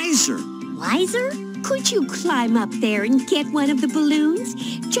and wiser. Wiser? Could you climb up there and get one of the balloons?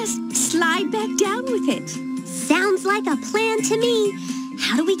 Just slide back down with it. Sounds like a plan to me.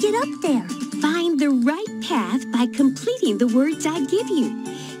 How do we get up there? Find the right path by completing the words I give you.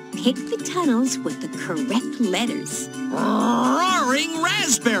 Pick the tunnels with the correct letters. Roaring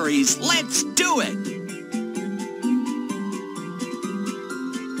raspberries! Let's do it!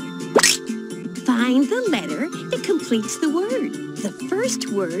 Find the letter that completes the word. The first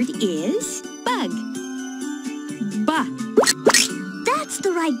word is bug. Ba. That's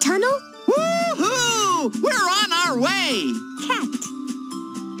the right tunnel. Woohoo! We're on our way! Cat.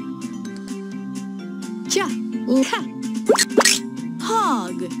 Ja. Ka.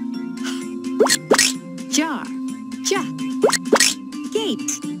 Hog. Jar. Ja.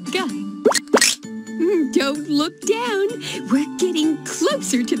 Gate. Ga. Don't look down. We're getting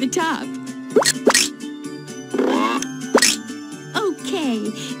closer to the top.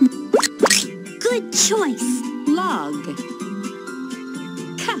 Okay. Good choice. Log.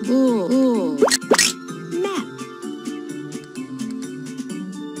 Ka. Map.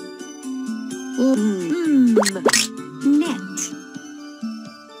 Net.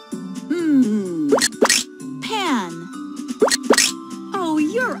 Pan. Oh,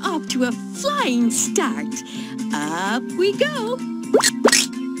 you're off to a flying start. Up we go.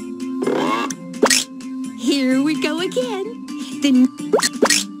 Here we go again.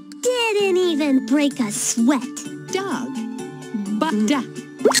 Didn't even break a sweat. Dog. Ba-da.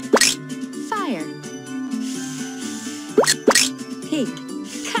 Fire. Pig.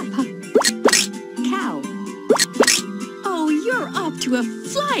 Cow. Oh, you're off to a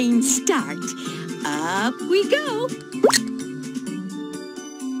flying start. Up we go.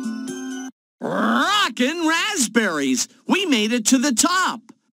 Rockin' raspberries! We made it to the top!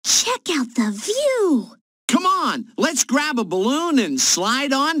 Check out the view. Come on, let's grab a balloon and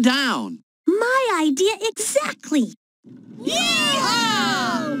slide on down. My idea exactly.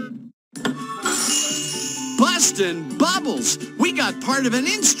 Yeehaw! Bustin' bubbles! We got part of an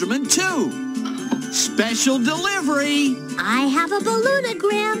instrument, too. Special delivery! I have a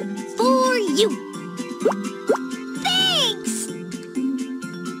balloonogram for you. Thanks!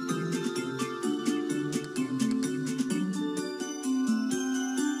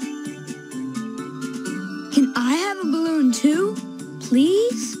 Can I have a balloon too?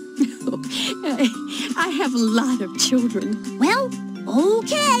 Please? I have a lot of children. Well,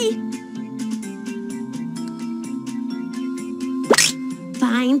 okay.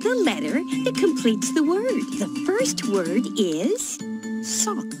 Find the letter that completes the word. The first word is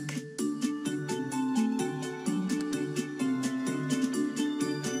sock.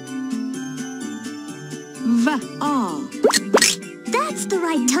 Va-all. That's the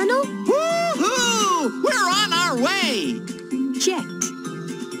right tunnel. Woohoo! We're on our way! Jet.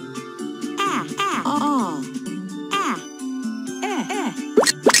 At. all,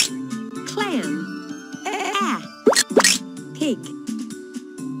 clam, pig,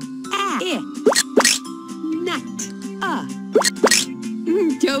 nut,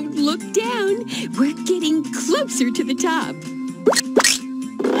 Don't look down. We're getting closer to the top.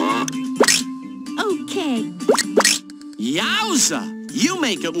 Okay. Yowza! You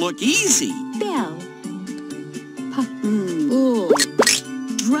make it look easy. Bell.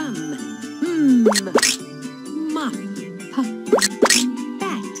 Drum. Mop.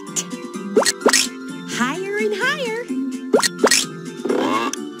 Bat. Higher and higher.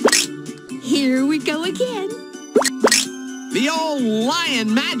 Here we go again. The old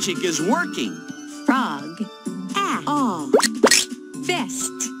lion magic is working. Frog. All.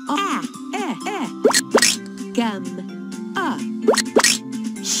 Vest. Gum.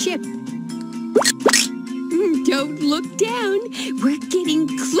 Ship. Don't look down. We're getting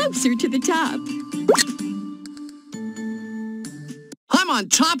closer to the top. I'm on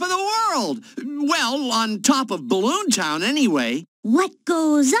top of the world. Well, on top of Balloon Town anyway. What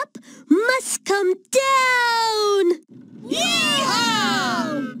goes up must come down!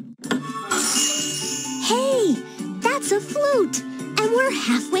 Yeehaw! Hey, that's a flute, and we're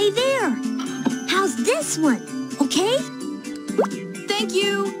halfway there. How's this one, okay? Thank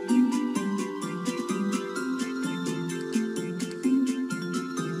you.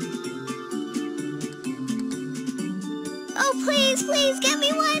 Oh, please, please, get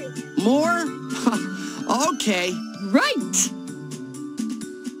me one. More? Okay. Right.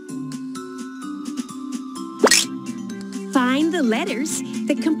 Find the letters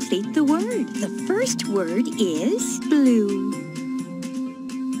that complete the word. The first word is blue.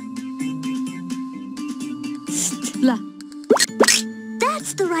 Stla.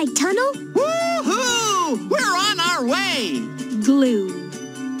 That's the right tunnel. Woohoo! We're on our way. Glue.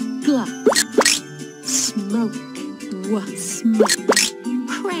 Gluck. Smoke. Smoke.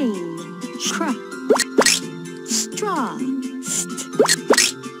 Crane. Cruck. Straw.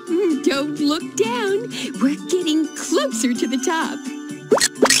 Don't look down. We're getting closer to the top.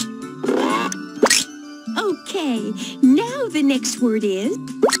 Okay, now the next word is...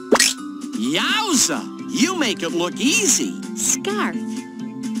 Yowza! You make it look easy. Scarf.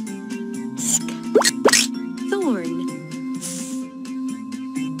 Thorn.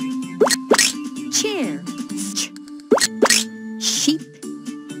 Chair. Sheep.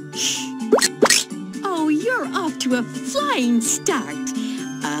 Oh, you're off to a flying start.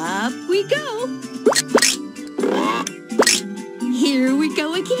 Up we go. Here we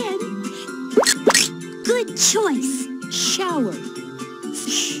go again. Good choice. Shower.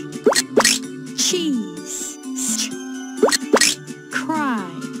 Cheese. Cry.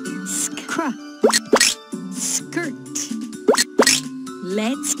 Skirt.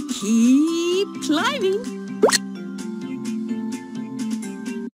 Let's keep climbing.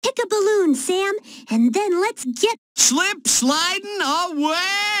 Pick a balloon, Sam, and then let's get... Slip sliding away!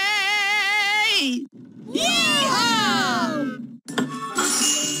 Yeehaw!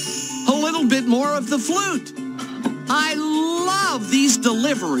 A little bit more of the flute. I love these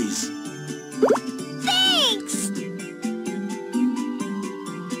deliveries. Thanks!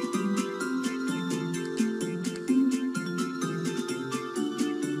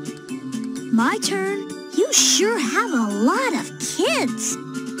 My turn. You sure have a lot of kids.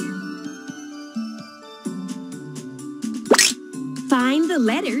 Find the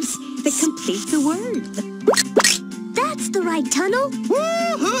letters that complete the word. That's the right tunnel.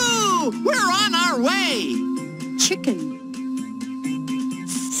 Woohoo! We're on our way. Chicken.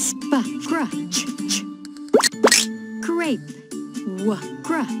 Grape.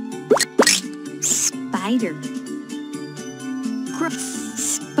 Spider.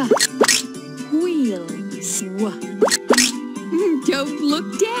 Wheel. Don't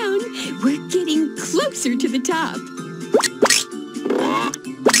look down. We're getting closer to the top.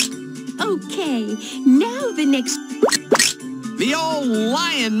 Okay, now the next... The old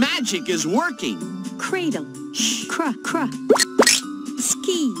lion magic is working. Cradle.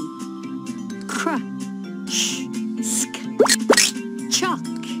 Ski. Chalk.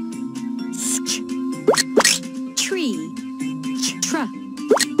 Tree.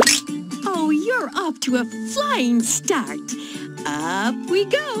 Oh, you're off to a flying start. Up we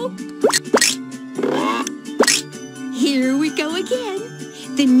go. Here we go again.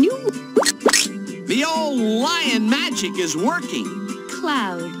 The new... The old lion magic is working.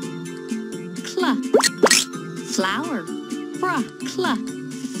 Cloud. Cluck. Flower. Cluck.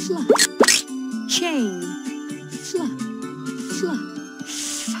 Fluff. Chain. Fluff.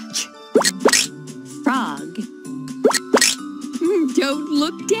 Frog. Don't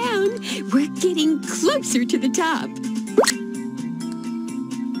look down. We're getting closer to the top.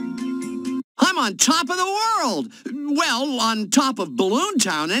 I'm on top of the world. Well, on top of Balloon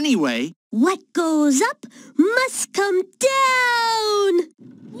Town anyway. What goes up must come down!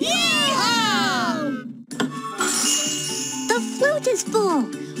 Yeehaw! The flute is full.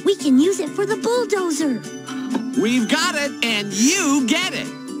 We can use it for the bulldozer. We've got it, and you get it.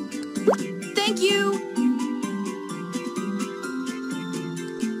 Thank you.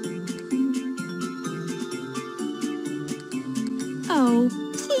 Oh,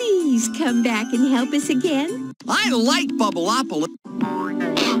 please come back and help us again. I like Bubbleopolis.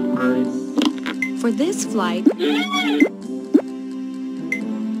 For this flight,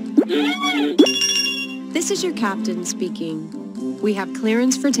 this is your captain speaking. We have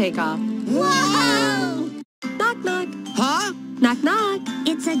clearance for takeoff. Whoa! Knock, knock. Huh? Knock, knock.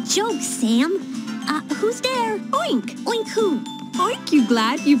 It's a joke, Sam. Who's there? Oink. Oink who? Oink, you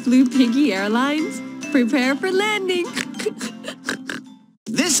glad you flew Piggy Airlines? Prepare for landing.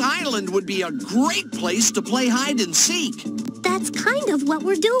 This island would be a great place to play hide and seek. That's kind of what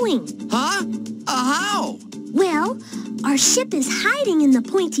we're doing. Huh? How? Well, our ship is hiding in the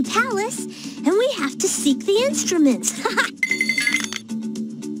Pointy Palace, and we have to seek the instruments.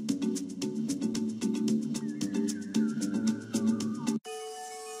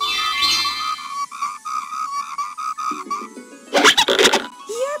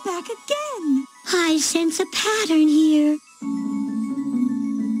 You're back again. I sense a pattern here.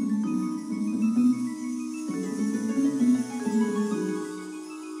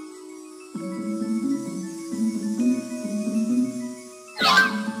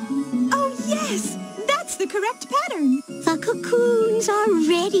 Oh, yes. That's the correct pattern. The cocoons are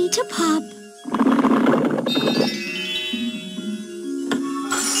ready to pop.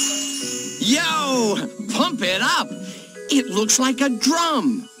 Yo! Pump it up! It looks like a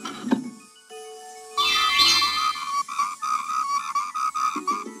drum.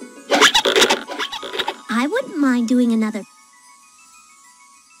 I wouldn't mind doing another.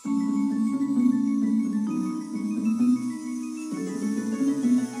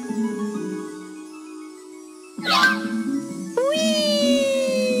 Whee!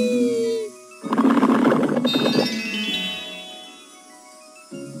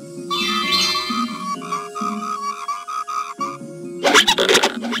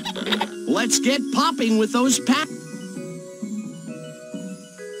 Let's get popping with those packs.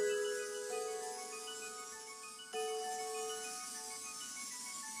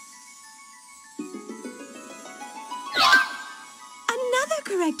 Another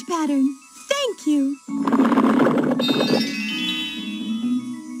correct pattern. Thank you.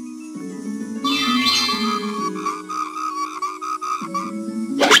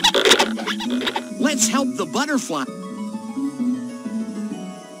 Let's help the butterfly.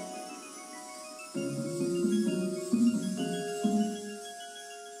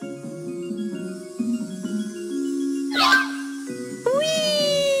 Whee!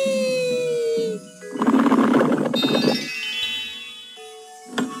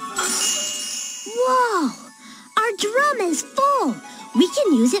 Whoa! Our drum is full. We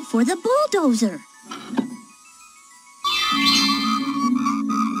can use it for the bulldozer.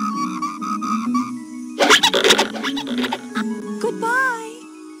 Goodbye.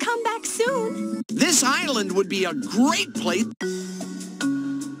 Come back soon. This island would be a great place.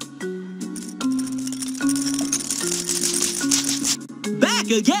 Back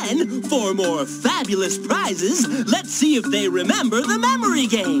again for more fabulous prizes. Let's see if they remember the memory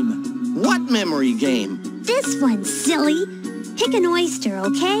game. What memory game? This one's silly. Pick an oyster,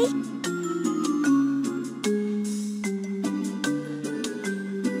 okay?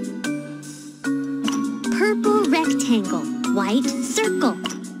 Purple rectangle, white circle.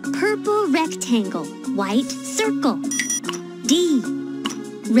 Purple rectangle, white circle. D.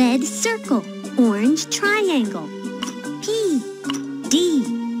 Red circle, orange triangle. P. D.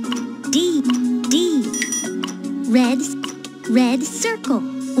 D. D. Red circle,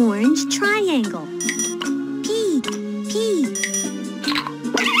 orange triangle. P. P.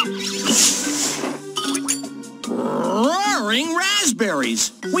 Roaring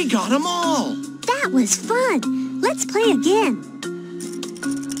raspberries. We got them all. That was fun. Let's play again.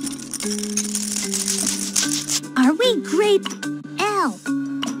 Are we grape? L.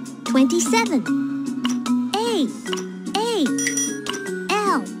 27. A.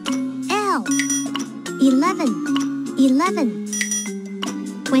 L. 11.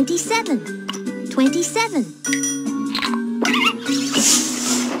 27. 27.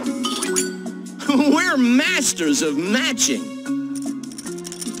 We're masters of matching.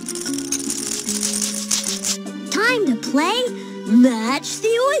 Time to play Match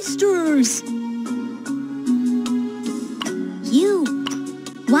the Oysters.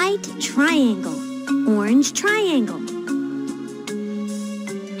 triangle, orange triangle.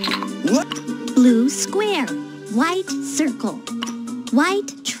 What? Blue square, white circle,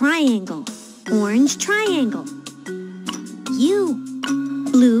 white triangle, orange triangle. U.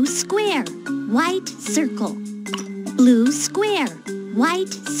 Blue square, white circle, blue square,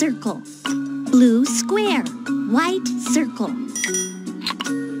 white circle, blue square, white circle.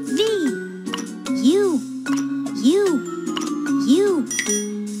 V. U.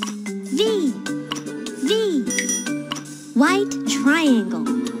 V. V. White triangle,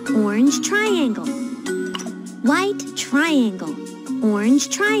 orange triangle, white triangle, orange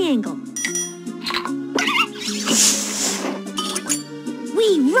triangle. We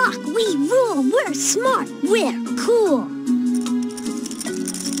rock, we rule, we're smart, we're cool.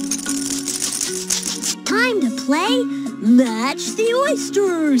 Time to play Match the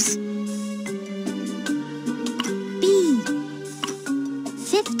Oysters. B.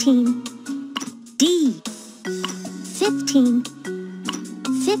 15. D. 15.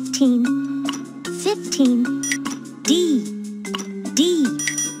 15. 15. D. D.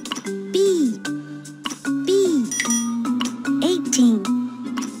 B. B. 18.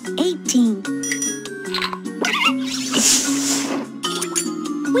 18.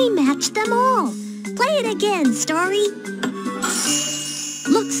 We matched them all. Play it again, Story.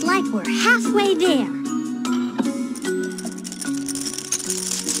 Looks like we're halfway there.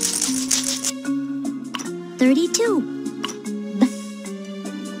 32. B.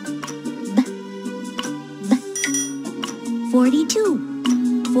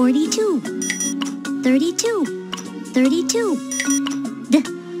 42. 42. 32. 32. D.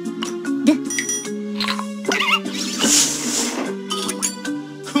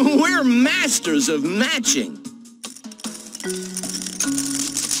 We're masters of matching.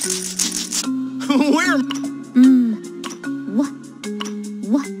 We're...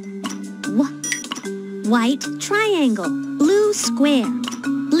 White triangle, blue square,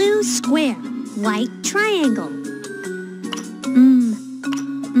 white triangle.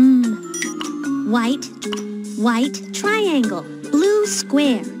 White triangle, blue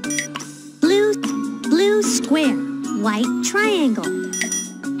square, blue square, white triangle.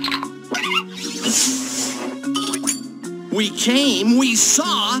 We came, we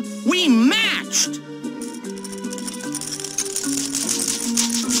saw, we matched!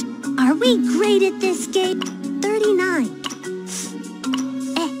 Are we great at this game? 39.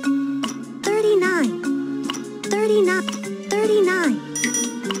 39. 39. 39.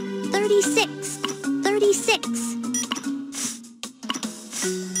 36. 36.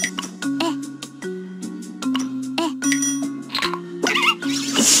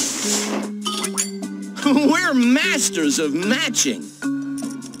 We're masters of matching.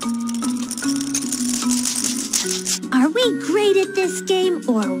 Are we great at this game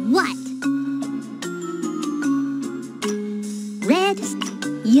or what? Red,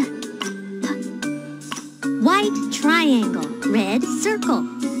 white triangle, red circle.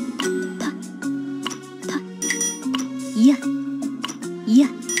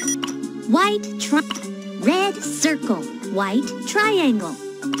 White red circle, white triangle.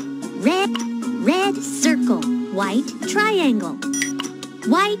 Red circle, white triangle.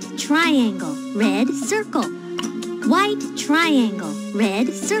 White triangle, red circle. White triangle,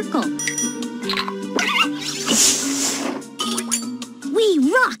 red circle. We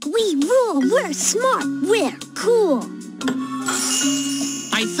rock, we rule, we're smart, we're cool.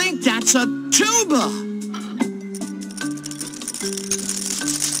 I think that's a tuba.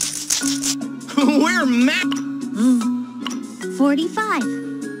 We're 45.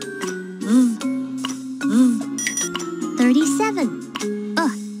 37.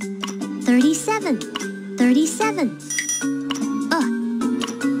 37. 37.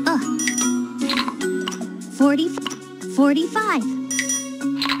 40. 45.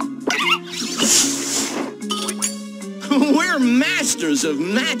 We're masters of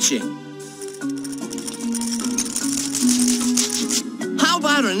matching. How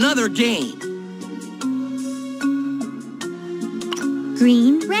about another game?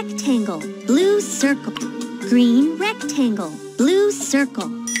 Green rectangle, blue circle. Green rectangle, blue circle.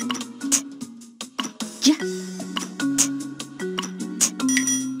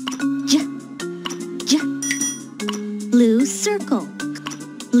 Blue circle,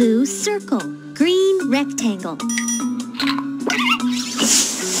 blue circle, green rectangle.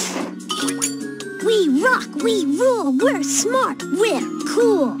 We rock, we rule, we're smart, we're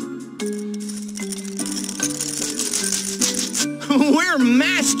cool. We're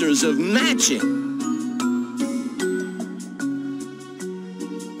masters of matching.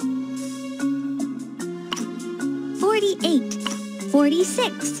 48,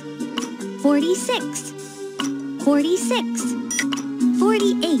 46, 46, 46,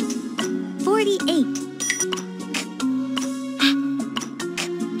 48, 48.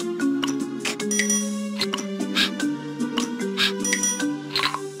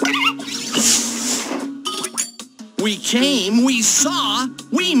 We came, we saw,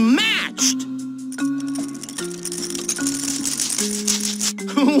 we matched!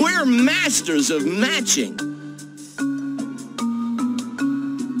 We're masters of matching.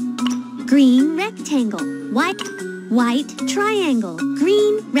 Green rectangle, white triangle,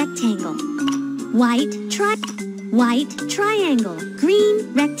 green rectangle. White triangle,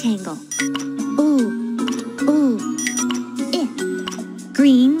 green rectangle. Ooh,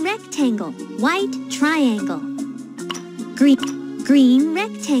 green rectangle, white triangle. Green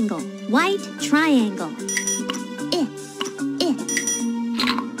rectangle, white triangle.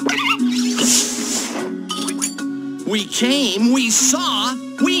 We came, we saw,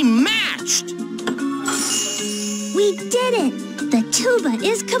 we matched! We did it! The tuba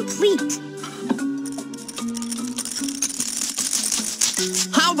is complete!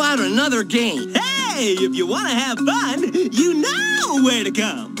 How about another game? Hey, if you want to have fun, you know where to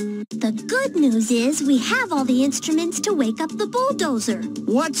come! The good news is we have all the instruments to wake up the bulldozer.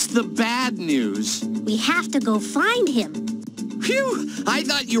 What's the bad news? We have to go find him. Phew! I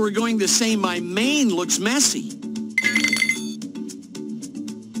thought you were going to say my mane looks messy.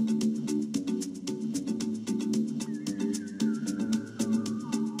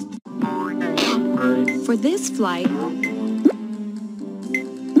 For this flight,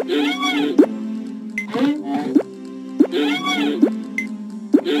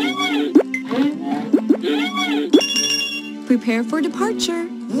 prepare for departure.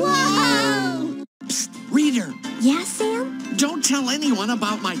 Whoa! Psst, Reader. Yeah, Sam? Don't tell anyone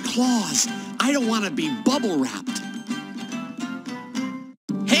about my claws. I don't want to be bubble wrapped.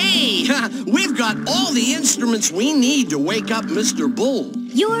 Hey, we've got all the instruments we need to wake up Mr. Bull.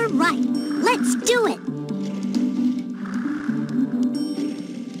 You're right. Let's do it.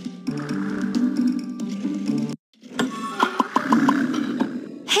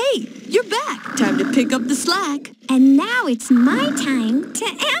 Hey, you're back. Time to pick up the slack. And now it's my time to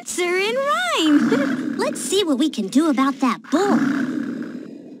answer in rhyme. Let's see what we can do about that bull.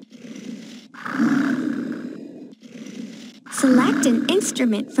 Select an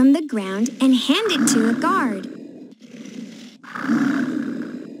instrument from the ground and hand it to a guard.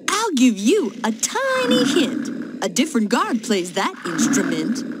 I'll give you a tiny hint. A different guard plays that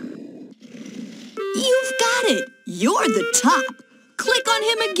instrument. You've got it. You're the top. Click on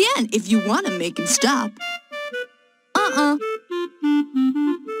him again if you want to make him stop. Uh-uh.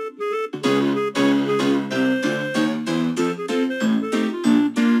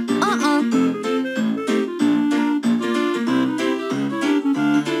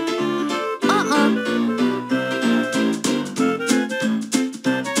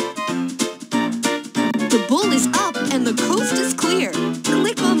 The bull is up and the coast is clear.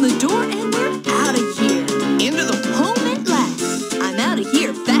 Click on the door and we're out of here. Into the... Home at last. I'm out of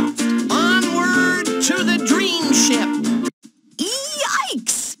here fast. Onward to the dream ship.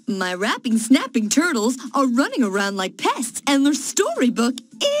 Yikes! My rapping, snapping turtles are running around like pests and their storybook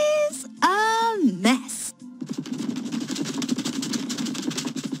is a mess.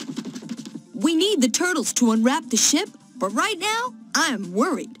 We need the turtles to unwrap the ship, but right now, I'm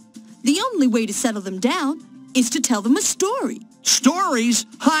worried. The only way to settle them down is to tell them a story. Stories?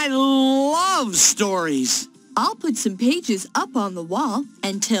 I love stories. I'll put some pages up on the wall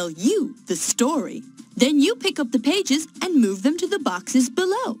and tell you the story. Then you pick up the pages and move them to the boxes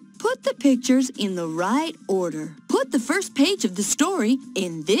below. Put the pictures in the right order. Put the first page of the story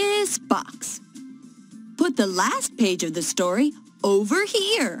in this box. Put the last page of the story over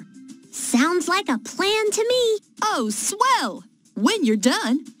here. Sounds like a plan to me. Oh, swell! When you're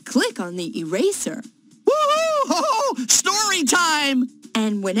done, click on the eraser. Woohoo! Story time!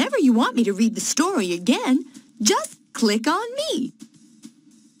 And whenever you want me to read the story again, just click on me.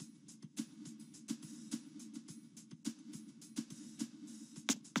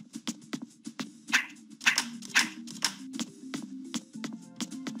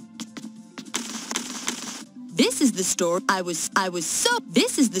 This is the story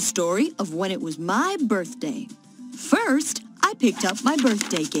This is the story of when it was my birthday. First, I picked up my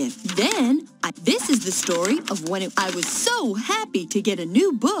birthday gift. Then, this is the story of when I was so happy to get a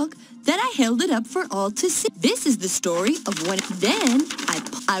new book that I held it up for all to see. This is the story of when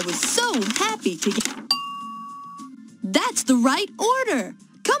I was so happy to get... That's the right order.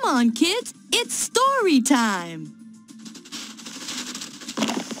 Come on, kids. It's story time.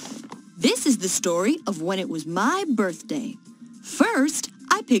 This is the story of when it was my birthday. First,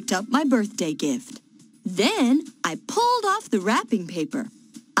 I picked up my birthday gift. Then I pulled off the wrapping paper.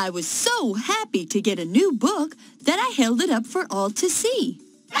 I was so happy to get a new book that I held it up for all to see.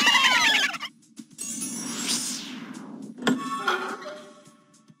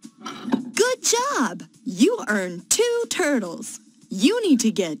 Good job! You earned 2 turtles. You need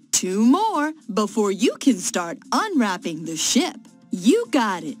to get 2 more before you can start unwrapping the ship. You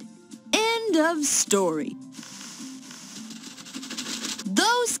got it. End of story.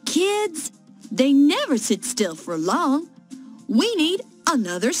 Those kids, they never sit still for long. We need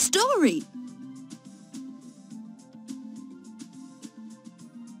another story.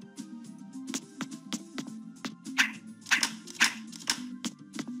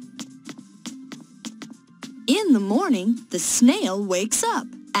 In the morning, the snail wakes up.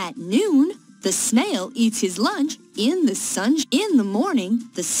 At noon, the snail eats his lunch in the sun. In the morning,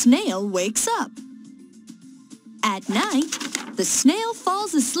 the snail wakes up. At night, the snail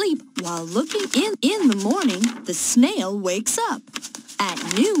falls asleep while looking in. In the morning, the snail wakes up. At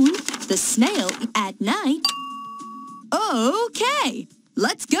noon, the snail. At night. Okay,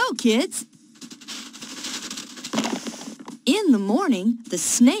 let's go, kids. In the morning, the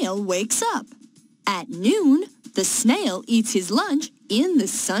snail wakes up. At noon, the snail eats his lunch in the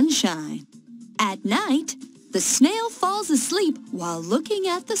sunshine. At night, the snail falls asleep while looking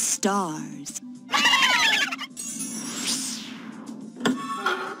at the stars.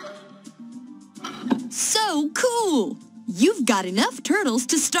 So cool! You've got enough turtles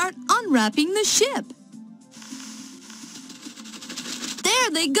to start unwrapping the ship. There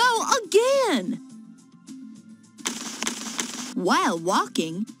they go again! While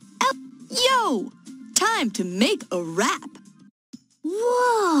walking, yo! Time to make a wrap.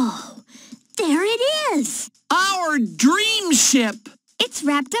 Whoa! There it is! Our dream ship! It's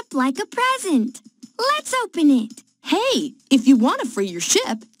wrapped up like a present. Let's open it. Hey, if you want to free your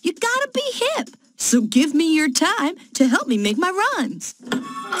ship, you gotta be hip. So give me your time to help me make my rhymes.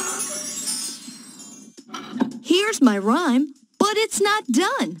 Here's my rhyme, but it's not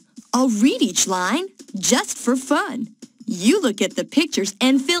done. I'll read each line just for fun. You look at the pictures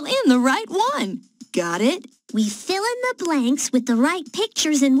and fill in the right one. Got it? We fill in the blanks with the right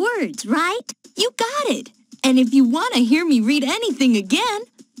pictures and words, right? You got it. And if you want to hear me read anything again,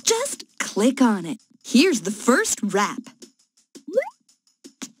 just click on it. Here's the first rap.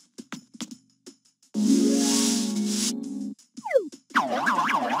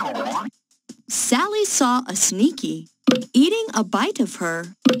 Sally saw a sneaky eating a bite of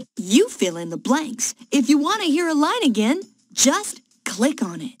her. You fill in the blanks. If you want to hear a line again, just click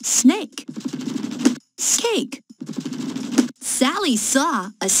on it. Snake. Cake. Sally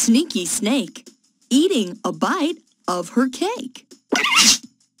saw a sneaky snake eating a bite of her cake.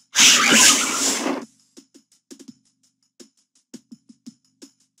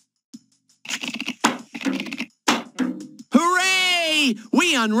 Hooray!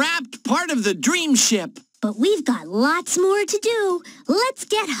 We unwrapped part of the dream ship. But we've got lots more to do. Let's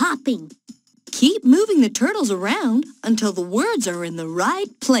get hopping. Keep moving the turtles around until the words are in the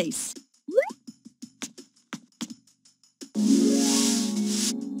right place.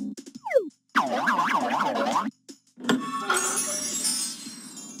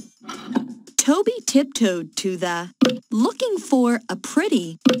 Toby tiptoed to the looking for a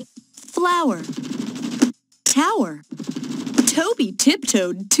pretty flower tower. Toby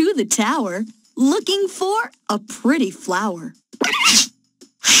tiptoed to the tower looking for a pretty flower.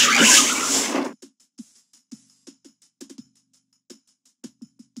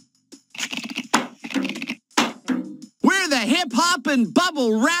 We're the hip-hoppin',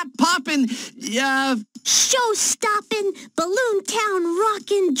 bubble-wrap-poppin', show-stoppin', balloon town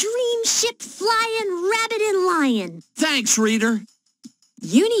rockin', dream ship flyin', rabbit and lion. Thanks, Reader.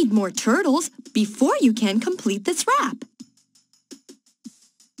 You need more turtles before you can complete this rap.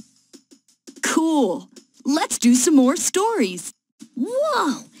 Cool. Let's do some more stories.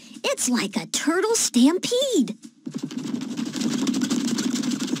 Whoa! It's like a turtle stampede.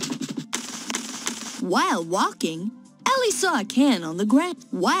 While walking, Ellie saw a can on the ground.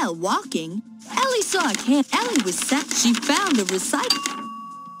 While walking, Ellie saw a can. Ellie was sad. She found a recycle.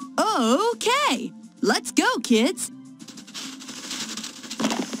 Okay, let's go, kids.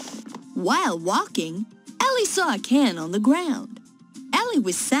 While walking, Ellie saw a can on the ground. Ellie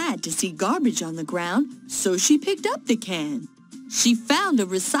was sad to see garbage on the ground, so she picked up the can. She found a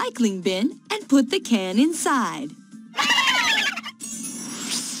recycling bin and put the can inside.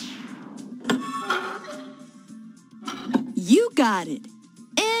 You got it.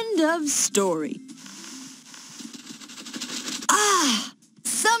 End of story.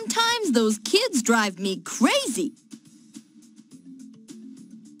 Sometimes those kids drive me crazy.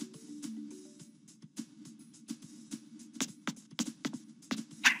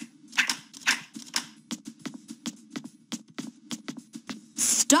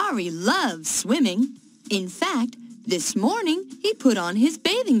 Starry loves swimming. In fact, this morning he put on his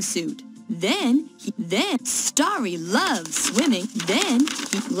bathing suit. Then Starry loves swimming. Then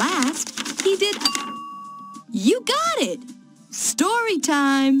he did... You got it! Story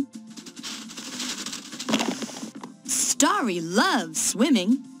time! Starry loves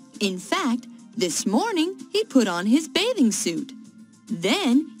swimming. In fact, this morning he put on his bathing suit.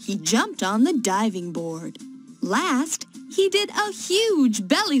 Then he jumped on the diving board. Last, he did a huge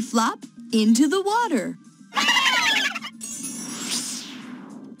belly flop into the water.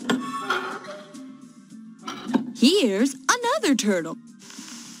 Here's another turtle.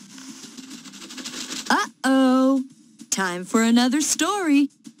 Uh-oh. Time for another story.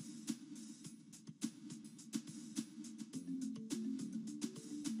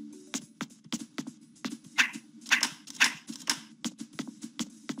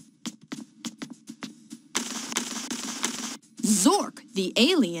 Zork, the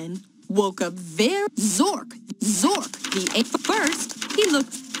alien, woke up very... Zork, First, he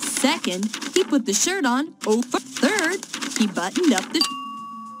looked. Second, he put the shirt on. Third, he buttoned up the...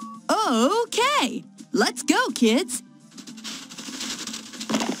 Okay, let's go, kids.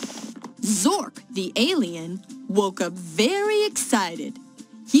 Zork, the alien, woke up very excited.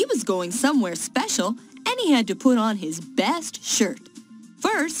 He was going somewhere special, and he had to put on his best shirt.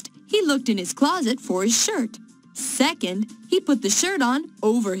 First, he looked in his closet for his shirt. Second, he put the shirt on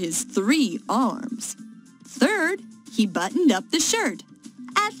over his 3 arms. Third, he buttoned up the shirt.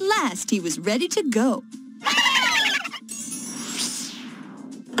 At last, he was ready to go.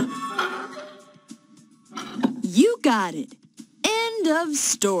 You got it. End of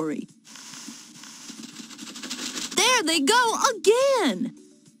story. There they go again.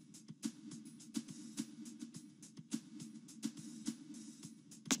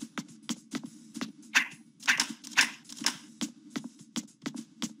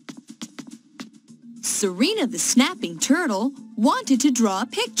 Serena the snapping turtle wanted to draw a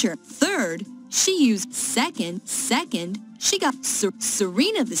picture. Third, she used second, she got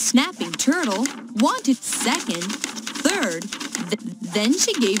Serena the snapping turtle wanted second, third, then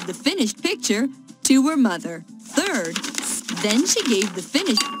she gave the finished picture to her mother. Third, then she gave the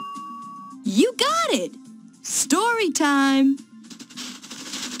finished... You got it! Story time!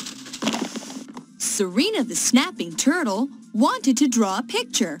 Serena the snapping turtle wanted to draw a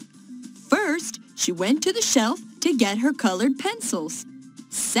picture. First, she went to the shelf to get her colored pencils.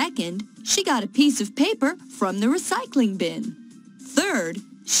 Second, she got a piece of paper from the recycling bin. Third,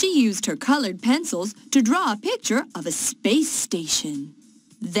 she used her colored pencils to draw a picture of a space station.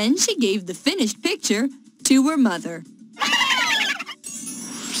 Then she gave the finished picture to her mother.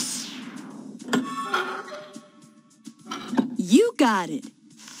 You got it.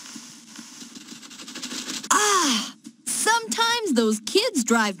 Sometimes those kids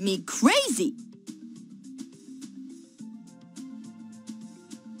drive me crazy.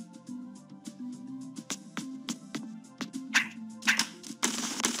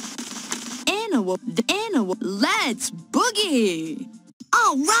 Let's boogie!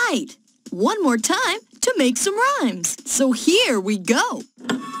 All right, one more time to make some rhymes. So here we go.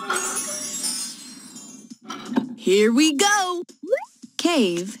 Here we go.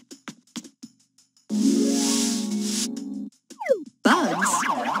 Cave. Bugs.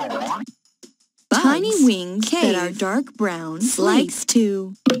 Tiny wings that are dark brown. Likes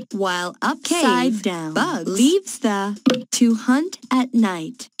to, while upside down. Bugs leaves the to hunt at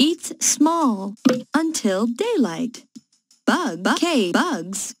night. Eats small until daylight. Cave.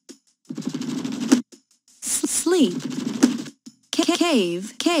 Bugs. Sleep.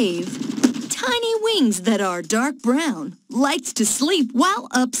 Cave. Tiny wings that are dark brown. Likes to sleep while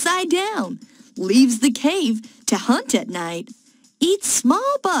upside down. Leaves the cave to hunt at night. Eats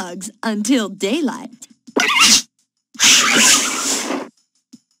small bugs until daylight.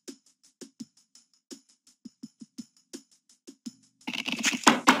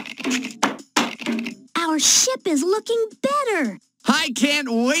 Our ship is looking better. I can't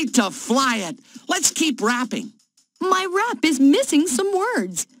wait to fly it. Let's keep rapping. My rap is missing some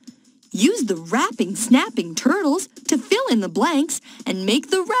words. Use the rapping, snapping turtles to fill in the blanks and make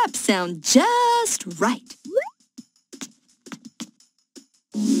the rap sound just right.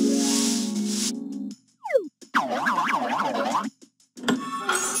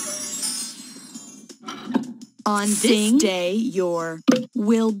 On this day, your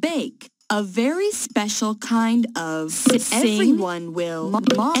will bake a very special kind of everyone will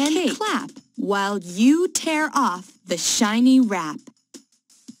and clap while you tear off the shiny wrap.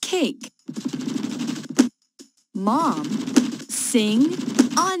 Cake. Mom, sing.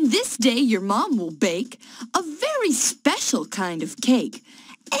 On this day, your mom will bake a very special kind of cake,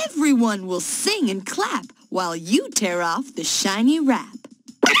 Everyone will sing and clap while you tear off the shiny wrap.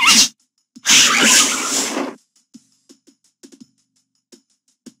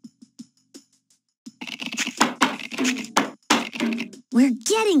 We're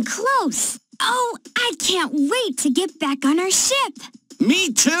getting close. Oh, I can't wait to get back on our ship.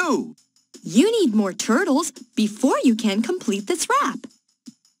 Me too. You need more turtles before you can complete this wrap.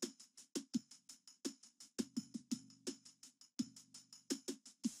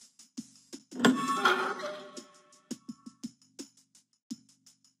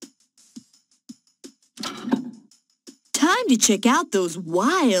 Time to check out those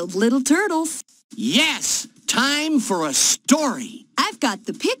wild little turtles. Yes, time for a story. I've got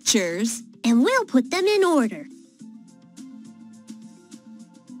the pictures. And we'll put them in order.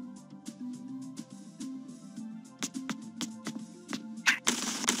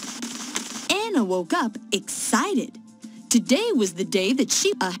 Anna woke up excited. Today was the day that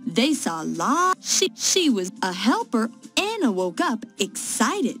they saw she was a helper. Anna woke up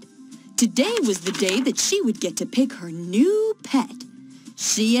excited. Today was the day that she would get to pick her new pet.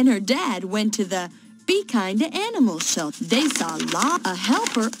 She and her dad went to the Be Kind to Animals shelter. They saw a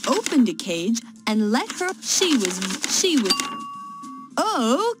helper opened a cage and let her. She was.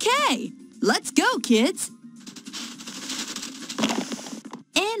 Okay, let's go, kids.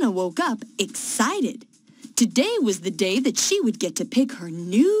 Anna woke up excited. Today was the day that she would get to pick her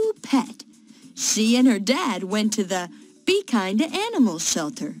new pet. She and her dad went to the Be Kind to Animals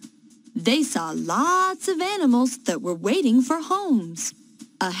shelter. They saw lots of animals that were waiting for homes.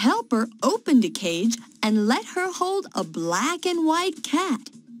 A helper opened a cage and let her hold a black and white cat.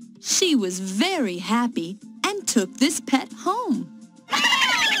 She was very happy and took this pet home.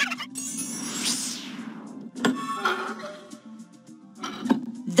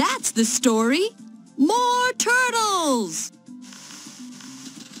 That's the story. More turtles!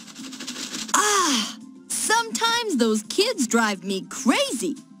 Sometimes those kids drive me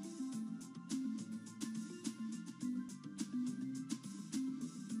crazy.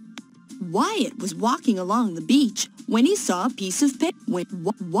 Wyatt was walking along the beach when he saw a piece of paper.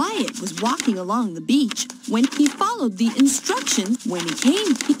 Wyatt was walking along the beach when he followed the instructions. When he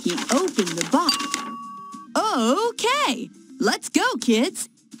came, he opened the box. Okay, let's go, kids.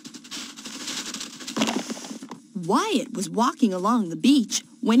 Wyatt was walking along the beach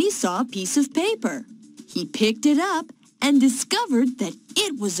when he saw a piece of paper. He picked it up and discovered that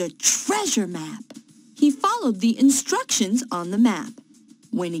it was a treasure map. He followed the instructions on the map.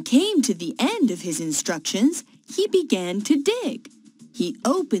 When he came to the end of his instructions, he began to dig. He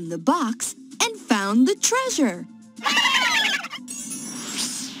opened the box and found the treasure.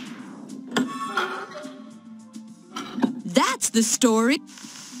 That's the story.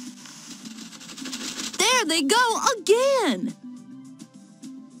 There they go again.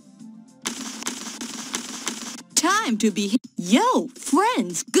 Time to be... Yo,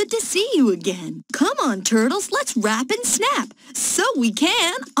 friends, good to see you again. Come on, turtles, let's wrap and snap so we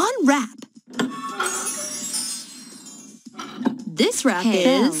can unwrap. This wrap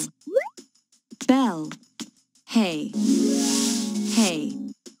is... Bell. Hay. Hay.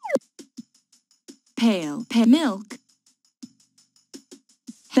 Pail. Milk.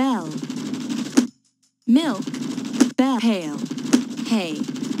 Bell. Milk. Bell. Pail. Hay.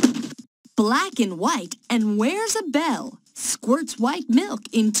 Black and white and wears a bell. Squirts white milk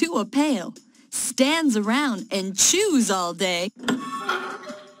into a pail. Stands around and chews all day.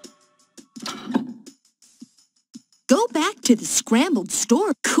 Go back to the scrambled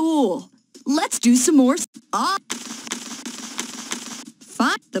store. Cool. Let's do some more.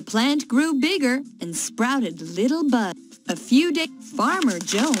 Fine. The plant grew bigger and sprouted little buds. A few days, Farmer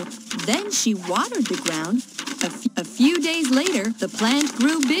Joan, then she watered the ground. A few days later, the plant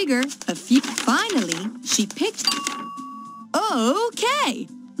grew bigger. Finally, she picked... Okay,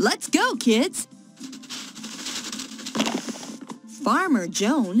 let's go, kids. Farmer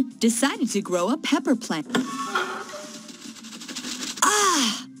Joan decided to grow a pepper plant.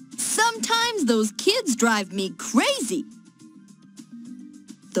 Sometimes those kids drive me crazy.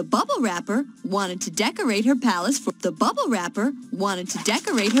 The bubble wrapper wanted to decorate her palace for the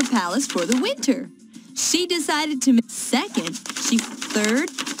winter. She decided to make second, third,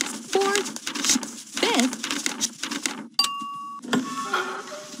 fourth, fifth.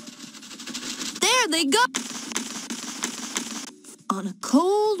 There they go. On a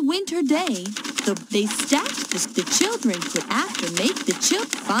cold winter day, they stacked the children could after make the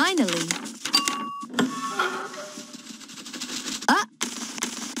finally.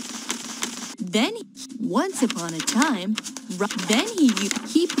 Then, once upon a time, then he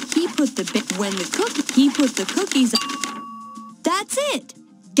put the cookies. That's it.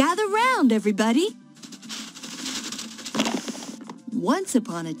 Gather round, everybody. Once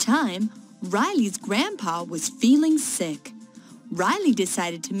upon a time, Riley's grandpa was feeling sick. Riley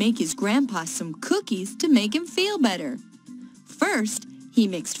decided to make his grandpa some cookies to make him feel better. First, he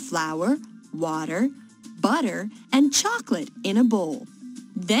mixed flour, water, butter, and chocolate in a bowl.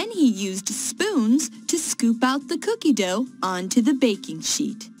 Then he used spoons to scoop out the cookie dough onto the baking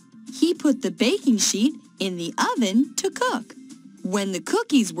sheet. He put the baking sheet in the oven to cook. When the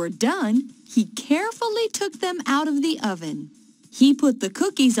cookies were done, he carefully took them out of the oven. He put the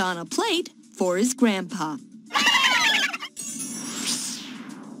cookies on a plate for his grandpa.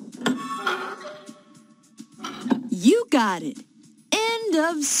 You got it. End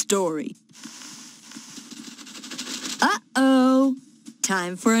of story. Uh-oh.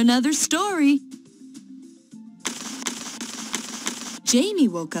 Time for another story. Jamie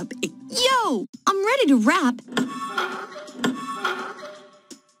woke up. Yo! I'm ready to rap.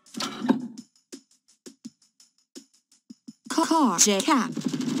 Car, cap,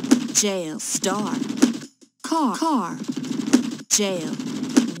 jail, star. Car, jail.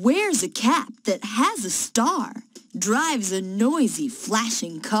 Wears a cap that has a star. Drives a noisy,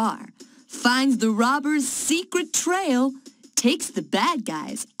 flashing car. Finds the robber's secret trail. Takes the bad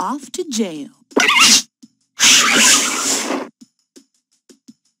guys off to jail.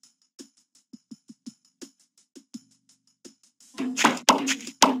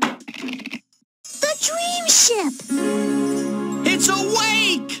 The dream ship! It's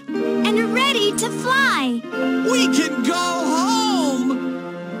awake! And ready to fly! We can go home!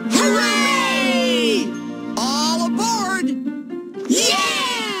 Hooray! All aboard!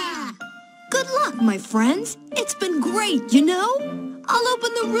 Yeah! Good luck, my friends. It's been great, you know? I'll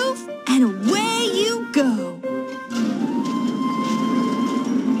open the roof and away you go.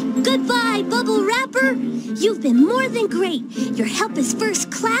 Goodbye, Bubble Wrapper. You've been more than great. Your help is first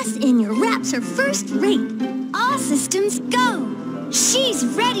class and your raps are first rate. All systems go. She's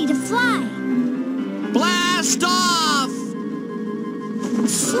ready to fly. Blast off!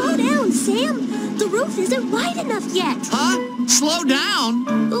 Slow down, Sam. The roof isn't wide enough yet. Huh? Slow down?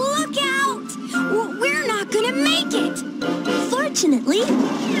 Look out! We're not gonna make it. Fortunately...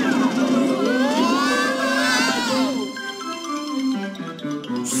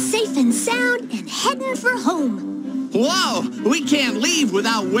 Safe and sound and heading for home. Whoa! We can't leave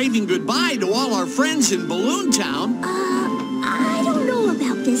without waving goodbye to all our friends in Balloon Town. I don't know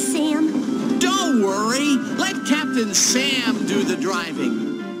about this, Sam. Don't worry. Let Captain Sam do the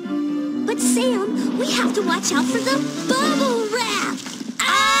driving. But, Sam, we have to watch out for the bubble wrap.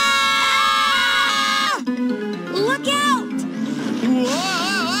 Ah! Look out!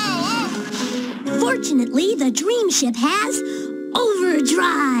 Whoa! Fortunately, the dream ship has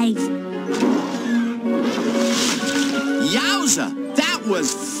overdrive. Yowza! That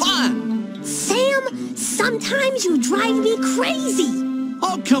was fun! Sam, sometimes you drive me crazy.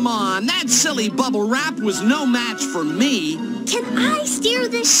 Oh, come on. That silly bubble wrap was no match for me. Can I steer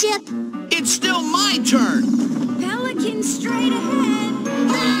the ship? It's still my turn. Pelican straight ahead.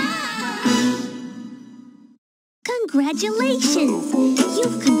 Ah! Congratulations.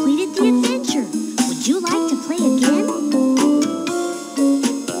 You've completed